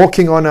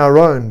walking on our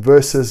own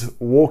versus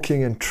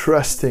walking and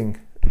trusting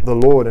the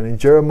Lord. And in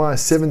Jeremiah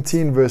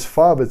 17 verse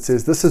 5 it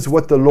says, "This is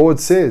what the Lord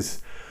says,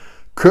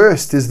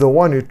 cursed is the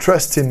one who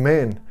trusts in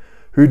man,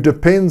 who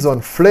depends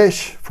on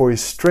flesh for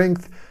his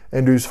strength,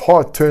 and whose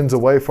heart turns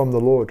away from the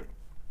Lord.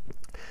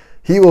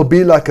 He will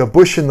be like a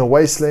bush in the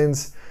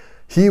wastelands.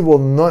 He will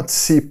not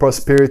see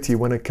prosperity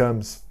when it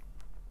comes.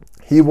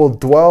 He will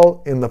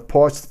dwell in the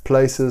parched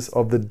places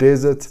of the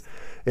desert,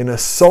 in a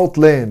salt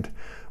land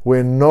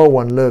where no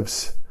one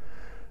lives.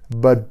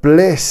 But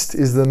blessed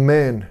is the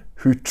man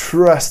who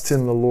trusts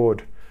in the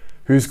Lord,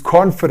 whose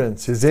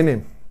confidence is in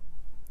him.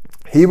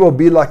 He will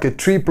be like a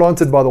tree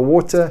planted by the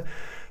water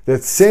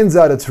that sends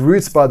out its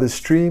roots by the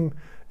stream.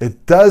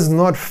 It does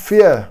not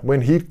fear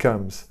when heat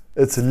comes.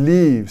 Its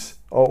leaves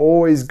are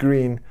always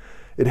green.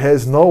 It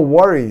has no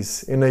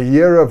worries in a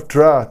year of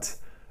drought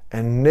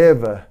and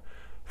never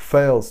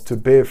fails to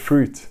bear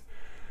fruit."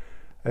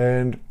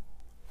 And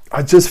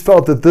I just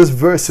felt that this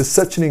verse is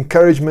such an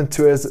encouragement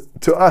to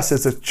us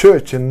as a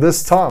church in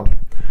this time.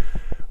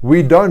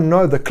 We don't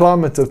know the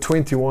climate of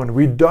 21.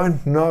 We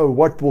don't know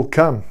what will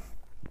come.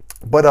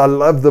 But I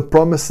love the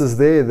promises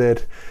there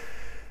that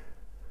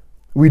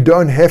we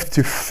don't have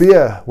to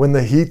fear when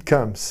the heat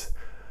comes.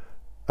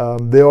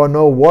 There are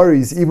no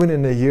worries even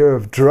in a year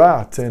of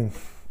drought. And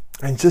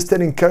And just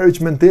that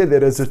encouragement there,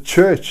 that as a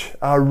church,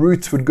 our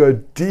roots would go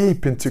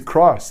deep into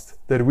Christ,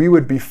 that we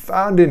would be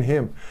found in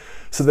Him,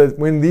 so that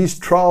when these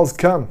trials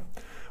come,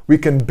 we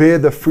can bear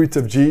the fruit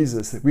of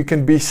Jesus, that we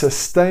can be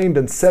sustained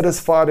and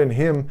satisfied in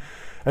Him,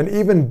 and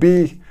even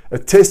be a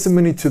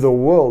testimony to the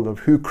world of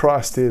who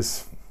Christ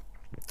is.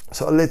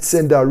 So let's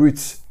send our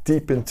roots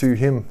deep into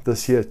Him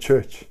this year,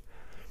 church.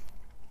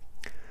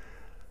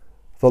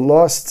 The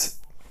last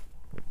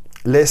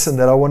lesson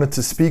that I wanted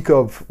to speak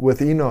of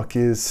with Enoch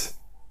is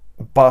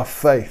by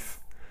faith.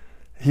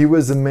 He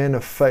was a man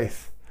of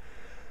faith.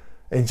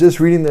 And just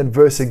reading that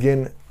verse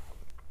again,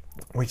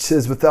 which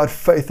says, without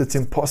faith it's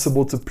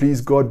impossible to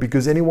please God,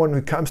 because anyone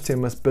who comes to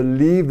Him must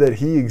believe that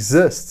He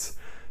exists,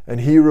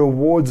 and He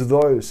rewards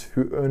those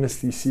who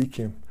earnestly seek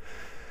Him.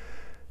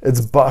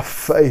 It's by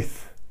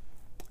faith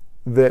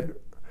that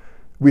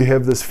we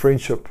have this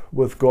friendship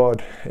with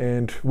God,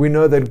 and we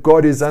know that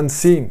God is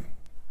unseen.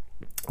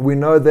 We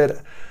know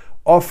that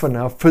often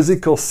our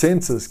physical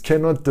senses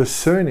cannot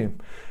discern Him,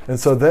 and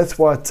so that's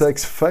why it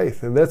takes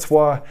faith, and that's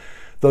why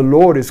the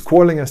Lord is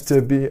calling us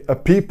to be a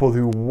people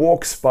who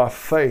walks by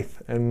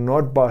faith and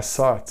not by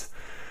sight.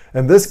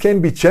 And this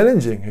can be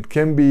challenging. It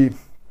can be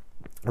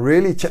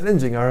really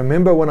challenging. I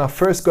remember when I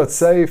first got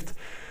saved,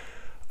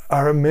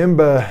 I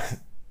remember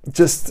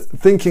just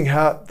thinking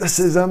how this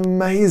is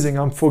amazing.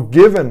 I'm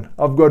forgiven.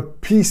 I've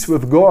got peace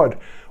with God.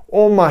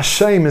 All my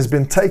shame has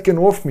been taken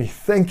off me.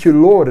 Thank you,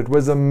 Lord. It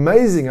was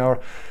amazing.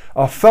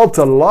 I felt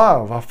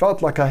alive. I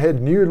felt like I had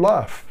new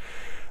life.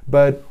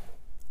 But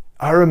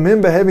I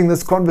remember having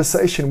this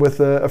conversation with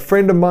a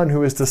friend of mine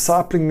who was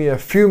discipling me a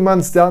few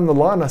months down the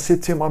line. I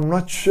said to him, I'm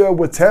not sure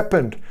what's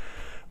happened,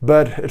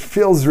 but it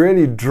feels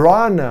really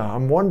dry now.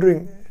 I'm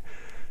wondering,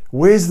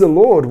 where's the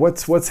Lord?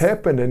 What's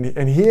happened?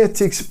 And he had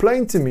to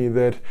explain to me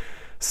that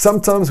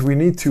sometimes we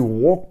need to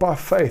walk by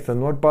faith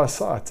and not by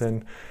sight.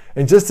 And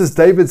just as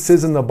David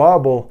says in the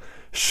Bible,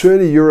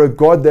 surely you're a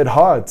God that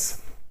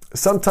hides.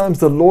 Sometimes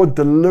the Lord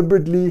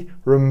deliberately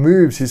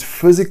removes His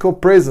physical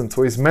presence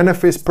or His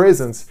manifest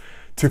presence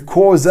to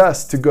cause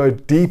us to go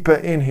deeper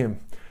in Him,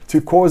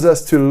 to cause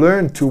us to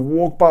learn to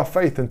walk by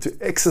faith and to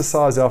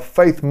exercise our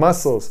faith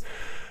muscles,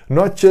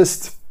 not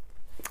just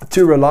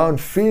to rely on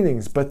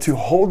feelings, but to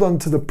hold on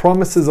to the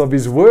promises of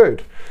His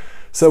Word.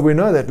 So we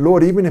know that,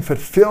 Lord, even if it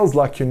feels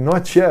like you're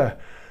not here,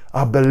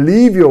 I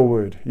believe your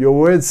word. Your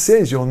word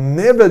says you'll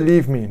never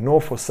leave me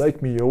nor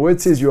forsake me. Your word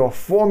says you are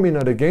for me,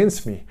 not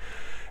against me.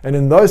 And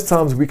in those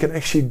times we can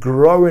actually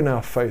grow in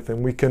our faith,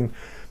 and we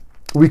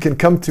can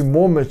come to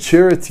more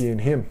maturity in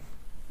Him.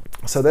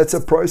 So that's a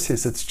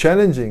process. It's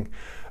challenging,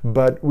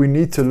 but we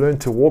need to learn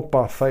to walk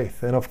by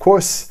faith. And of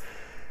course,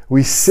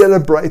 we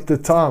celebrate the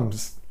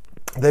times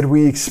that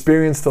we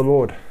experience the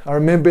Lord. I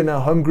remember in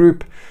our home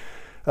group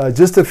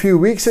just a few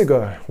weeks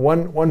ago,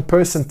 one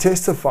person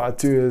testified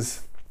to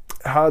us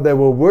how they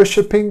were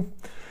worshiping,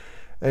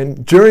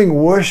 and during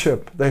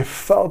worship they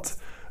felt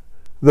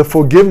the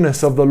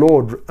forgiveness of the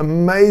Lord,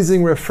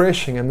 amazing,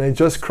 refreshing, and they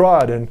just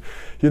cried. And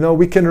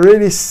we can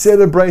really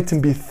celebrate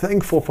and be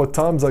thankful for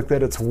times like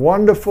that. It's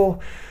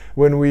wonderful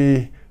when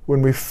we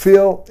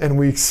feel and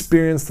we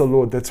experience the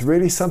Lord. That's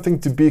really something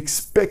to be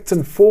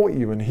expectant for.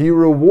 Even He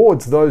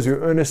rewards those who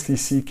earnestly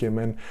seek Him,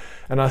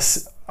 and I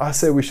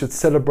say we should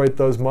celebrate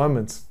those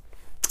moments.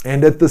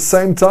 And at the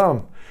same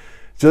time,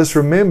 just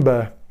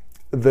remember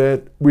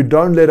that we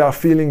don't let our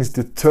feelings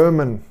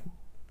determine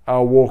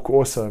our walk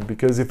also,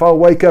 because if I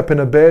wake up in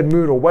a bad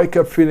mood or wake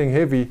up feeling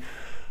heavy,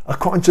 I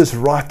can't just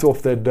write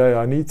off that day.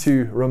 I need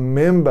to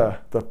remember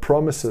the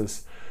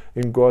promises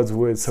in God's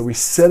word. So we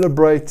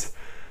celebrate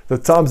the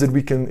times that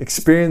we can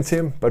experience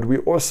Him, but we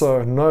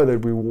also know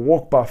that we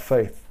walk by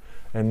faith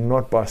and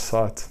not by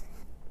sight.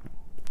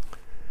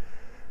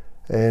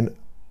 And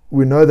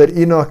we know that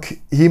Enoch,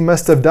 he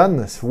must have done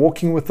this,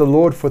 walking with the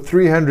Lord for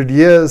 300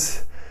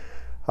 years.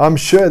 I'm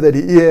sure that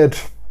he had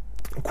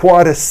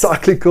quite a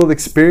cyclical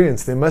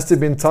experience. There must have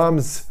been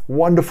times,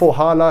 wonderful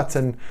highlights,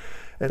 and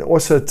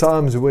also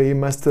times where he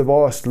must have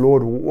asked,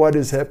 Lord, what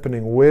is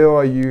happening? Where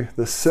are you?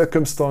 The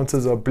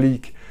circumstances are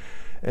bleak.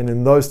 And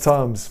in those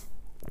times,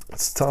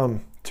 it's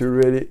time to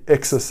really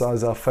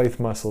exercise our faith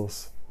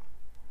muscles.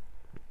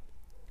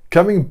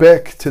 Coming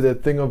back to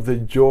that thing of the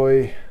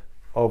joy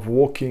of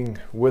walking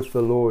with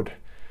the Lord,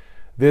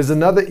 there's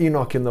another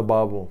Enoch in the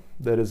Bible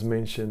that is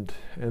mentioned.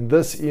 And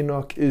this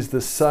Enoch is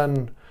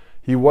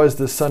he was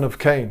the son of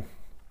Cain.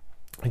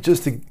 And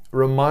just to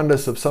remind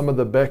us of some of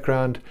the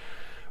background,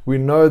 we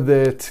know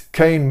that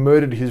Cain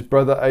murdered his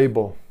brother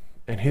Abel,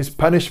 and his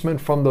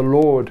punishment from the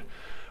Lord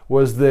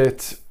was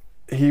that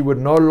he would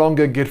no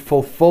longer get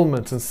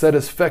fulfillment and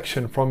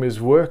satisfaction from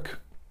his work.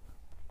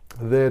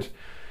 It's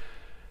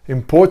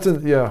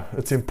important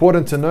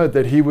to note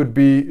that he would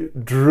be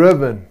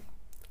driven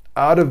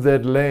out of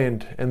that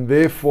land and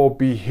therefore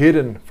be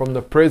hidden from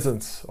the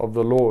presence of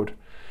the Lord.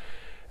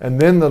 And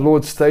then the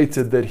Lord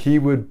stated that he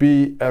would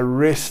be a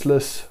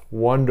restless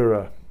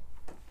wanderer.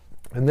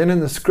 And then in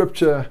the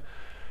scripture,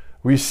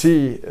 we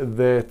see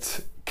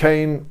that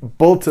Cain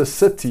built a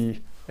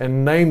city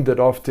and named it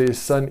after his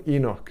son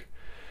Enoch.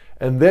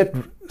 And that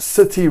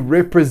city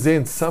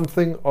represents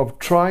something of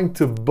trying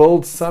to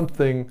build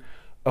something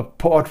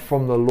apart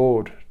from the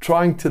Lord,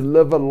 trying to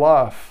live a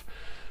life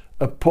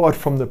apart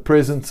from the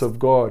presence of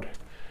God.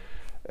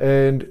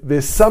 And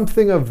there's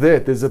something of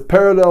that. There's a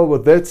parallel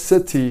with that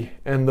city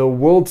and the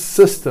world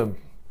system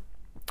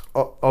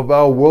of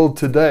our world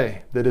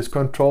today that is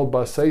controlled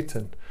by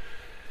Satan.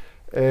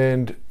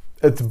 And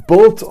it's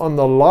built on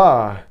the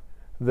lie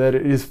that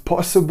it is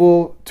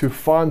possible to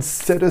find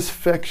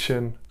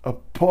satisfaction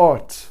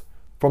apart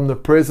from the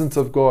presence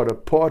of God,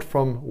 apart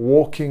from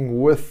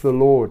walking with the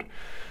Lord.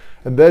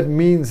 And that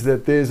means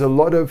that there's a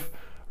lot of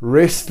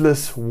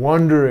restless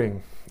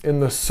wandering in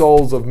the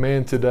souls of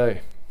man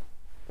today.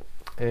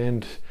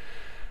 And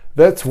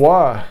that's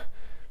why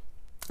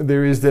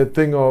there is that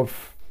thing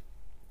of,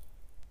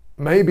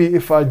 maybe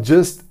if I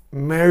just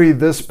marry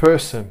this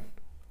person,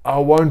 I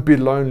won't be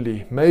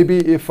lonely. Maybe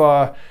if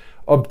I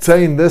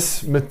obtain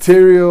this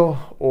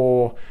material,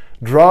 or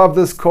drive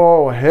this car,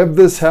 or have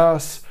this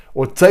house,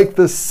 or take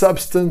this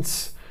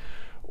substance,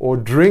 or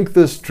drink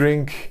this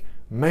drink,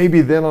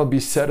 maybe then I'll be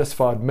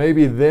satisfied.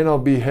 Maybe then I'll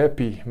be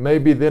happy.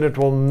 Maybe then it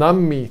will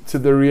numb me to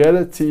the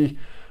reality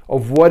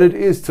of what it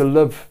is to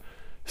live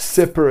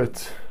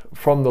separate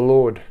from the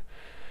Lord.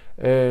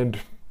 And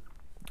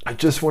I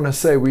just want to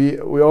say, we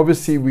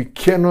obviously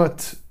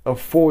cannot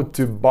afford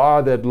to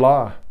buy that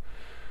lie.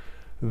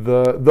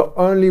 The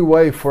only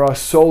way for our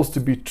souls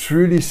to be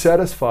truly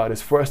satisfied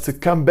is for us to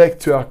come back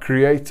to our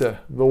Creator,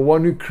 the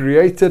one who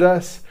created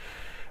us,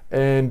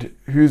 and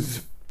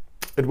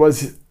it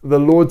was the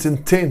Lord's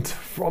intent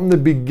from the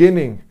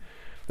beginning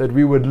that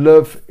we would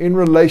live in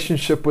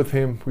relationship with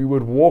Him, we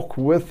would walk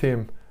with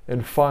Him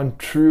and find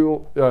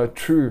true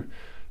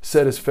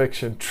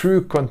satisfaction,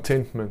 true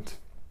contentment.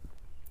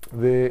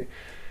 We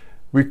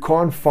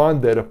can't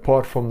find that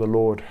apart from the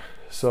Lord.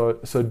 So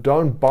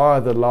don't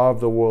buy the lie of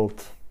the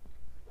world.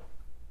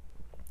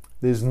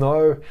 There's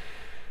no,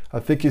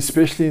 I think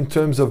especially in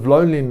terms of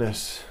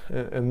loneliness,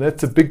 and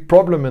that's a big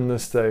problem in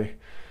this day.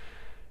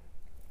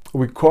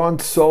 We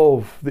can't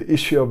solve the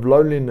issue of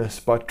loneliness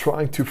by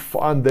trying to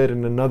find that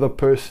in another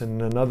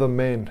person, another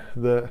man.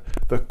 The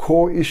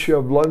core issue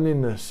of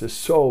loneliness is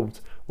solved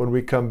when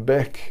we come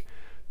back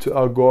to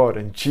our God,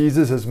 and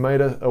Jesus has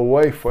made a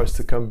way for us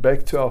to come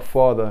back to our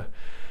Father,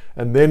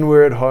 and then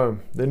we're at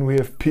home. Then we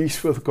have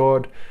peace with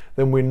God.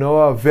 Then we know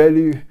our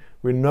value,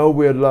 we know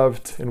we're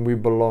loved, and we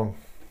belong.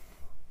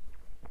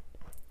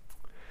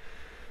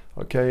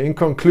 Okay, in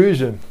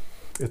conclusion,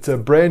 it's a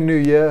brand new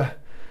year,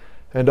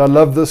 and I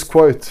love this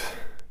quote. It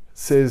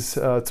says,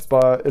 it's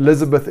by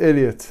Elizabeth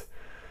Elliot.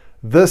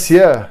 This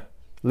year,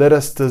 let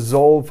us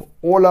dissolve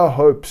all our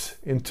hopes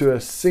into a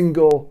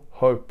single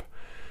hope,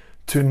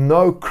 to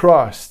know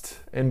Christ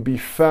and be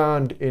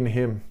found in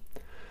Him.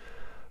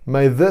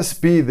 May this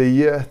be the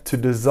year to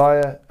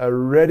desire a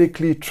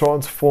radically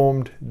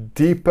transformed,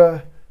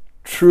 deeper,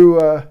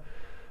 truer,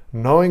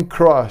 knowing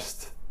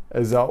Christ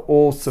as our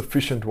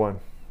all-sufficient one.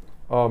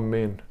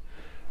 Amen.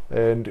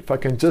 And if I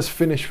can just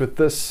finish with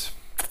this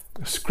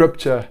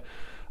scripture,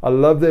 I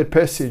love that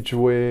passage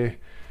where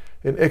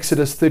in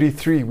Exodus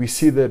 33 we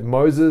see that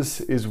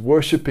Moses is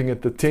worshipping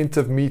at the tent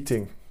of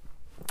meeting,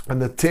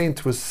 and the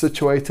tent was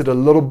situated a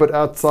little bit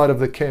outside of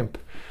the camp.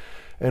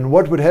 And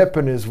what would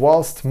happen is,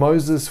 whilst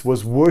Moses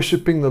was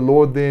worshipping the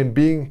Lord there and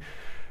being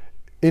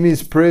in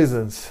His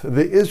presence,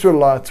 the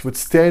Israelites would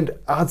stand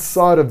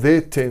outside of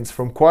their tents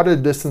from quite a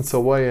distance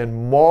away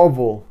and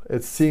marvel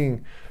at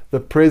seeing the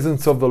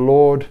presence of the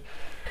Lord,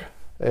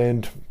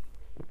 and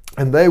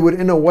they would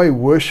in a way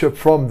worship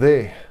from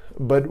there.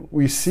 But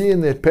we see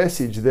in that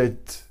passage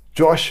that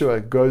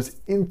Joshua goes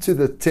into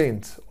the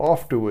tent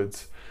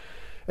afterwards,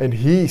 and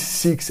he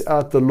seeks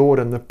out the Lord,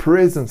 and the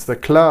presence, the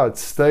cloud,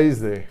 stays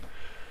there.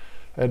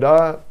 And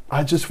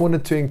I just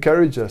wanted to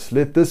encourage us,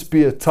 let this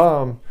be a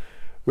time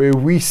where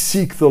we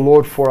seek the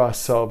Lord for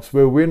ourselves,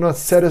 where we're not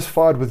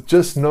satisfied with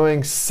just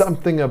knowing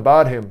something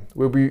about Him,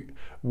 where we're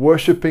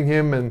worshiping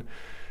Him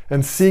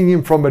and seeing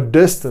Him from a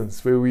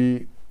distance, where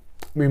we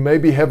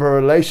maybe have a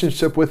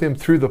relationship with Him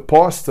through the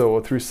pastor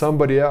or through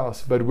somebody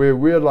else, but where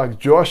we're like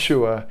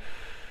Joshua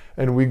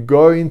and we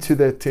go into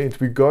that tent,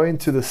 we go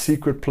into the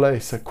secret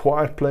place, a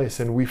quiet place,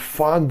 and we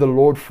find the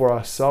Lord for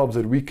ourselves,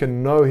 that we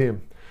can know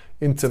Him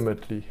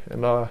intimately.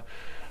 And I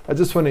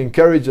just want to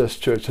encourage us,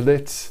 church,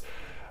 let's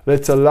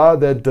allow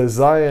that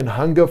desire and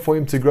hunger for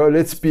Him to grow.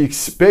 Let's be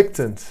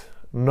expectant,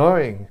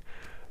 knowing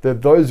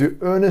that those who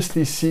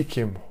earnestly seek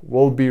Him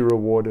will be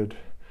rewarded.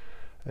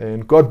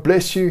 And God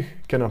bless you.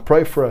 Can I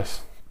pray for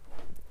us?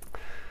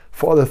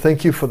 Father,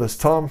 thank You for this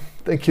time.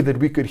 Thank You that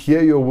we could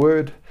hear Your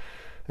word.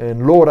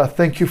 And Lord, I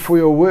thank You for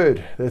Your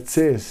word that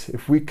says,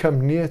 if we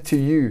come near to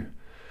You,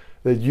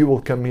 that You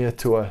will come near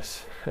to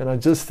us. And I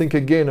just think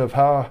again of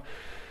how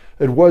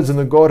it was in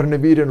the Garden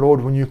of Eden,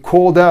 Lord, when You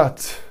called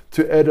out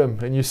to Adam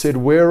and You said,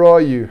 where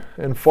are You?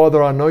 And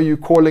Father, I know You're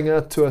calling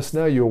out to us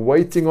now. You're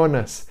waiting on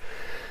us.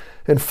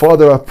 And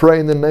Father, I pray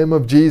in the name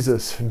of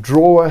Jesus,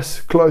 draw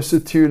us closer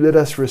to You. Let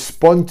us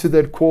respond to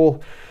that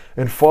call.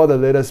 And Father,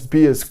 let us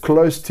be as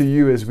close to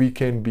You as we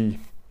can be.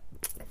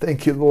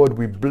 Thank you, Lord.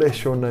 We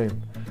bless your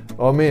name.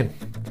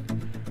 Amen.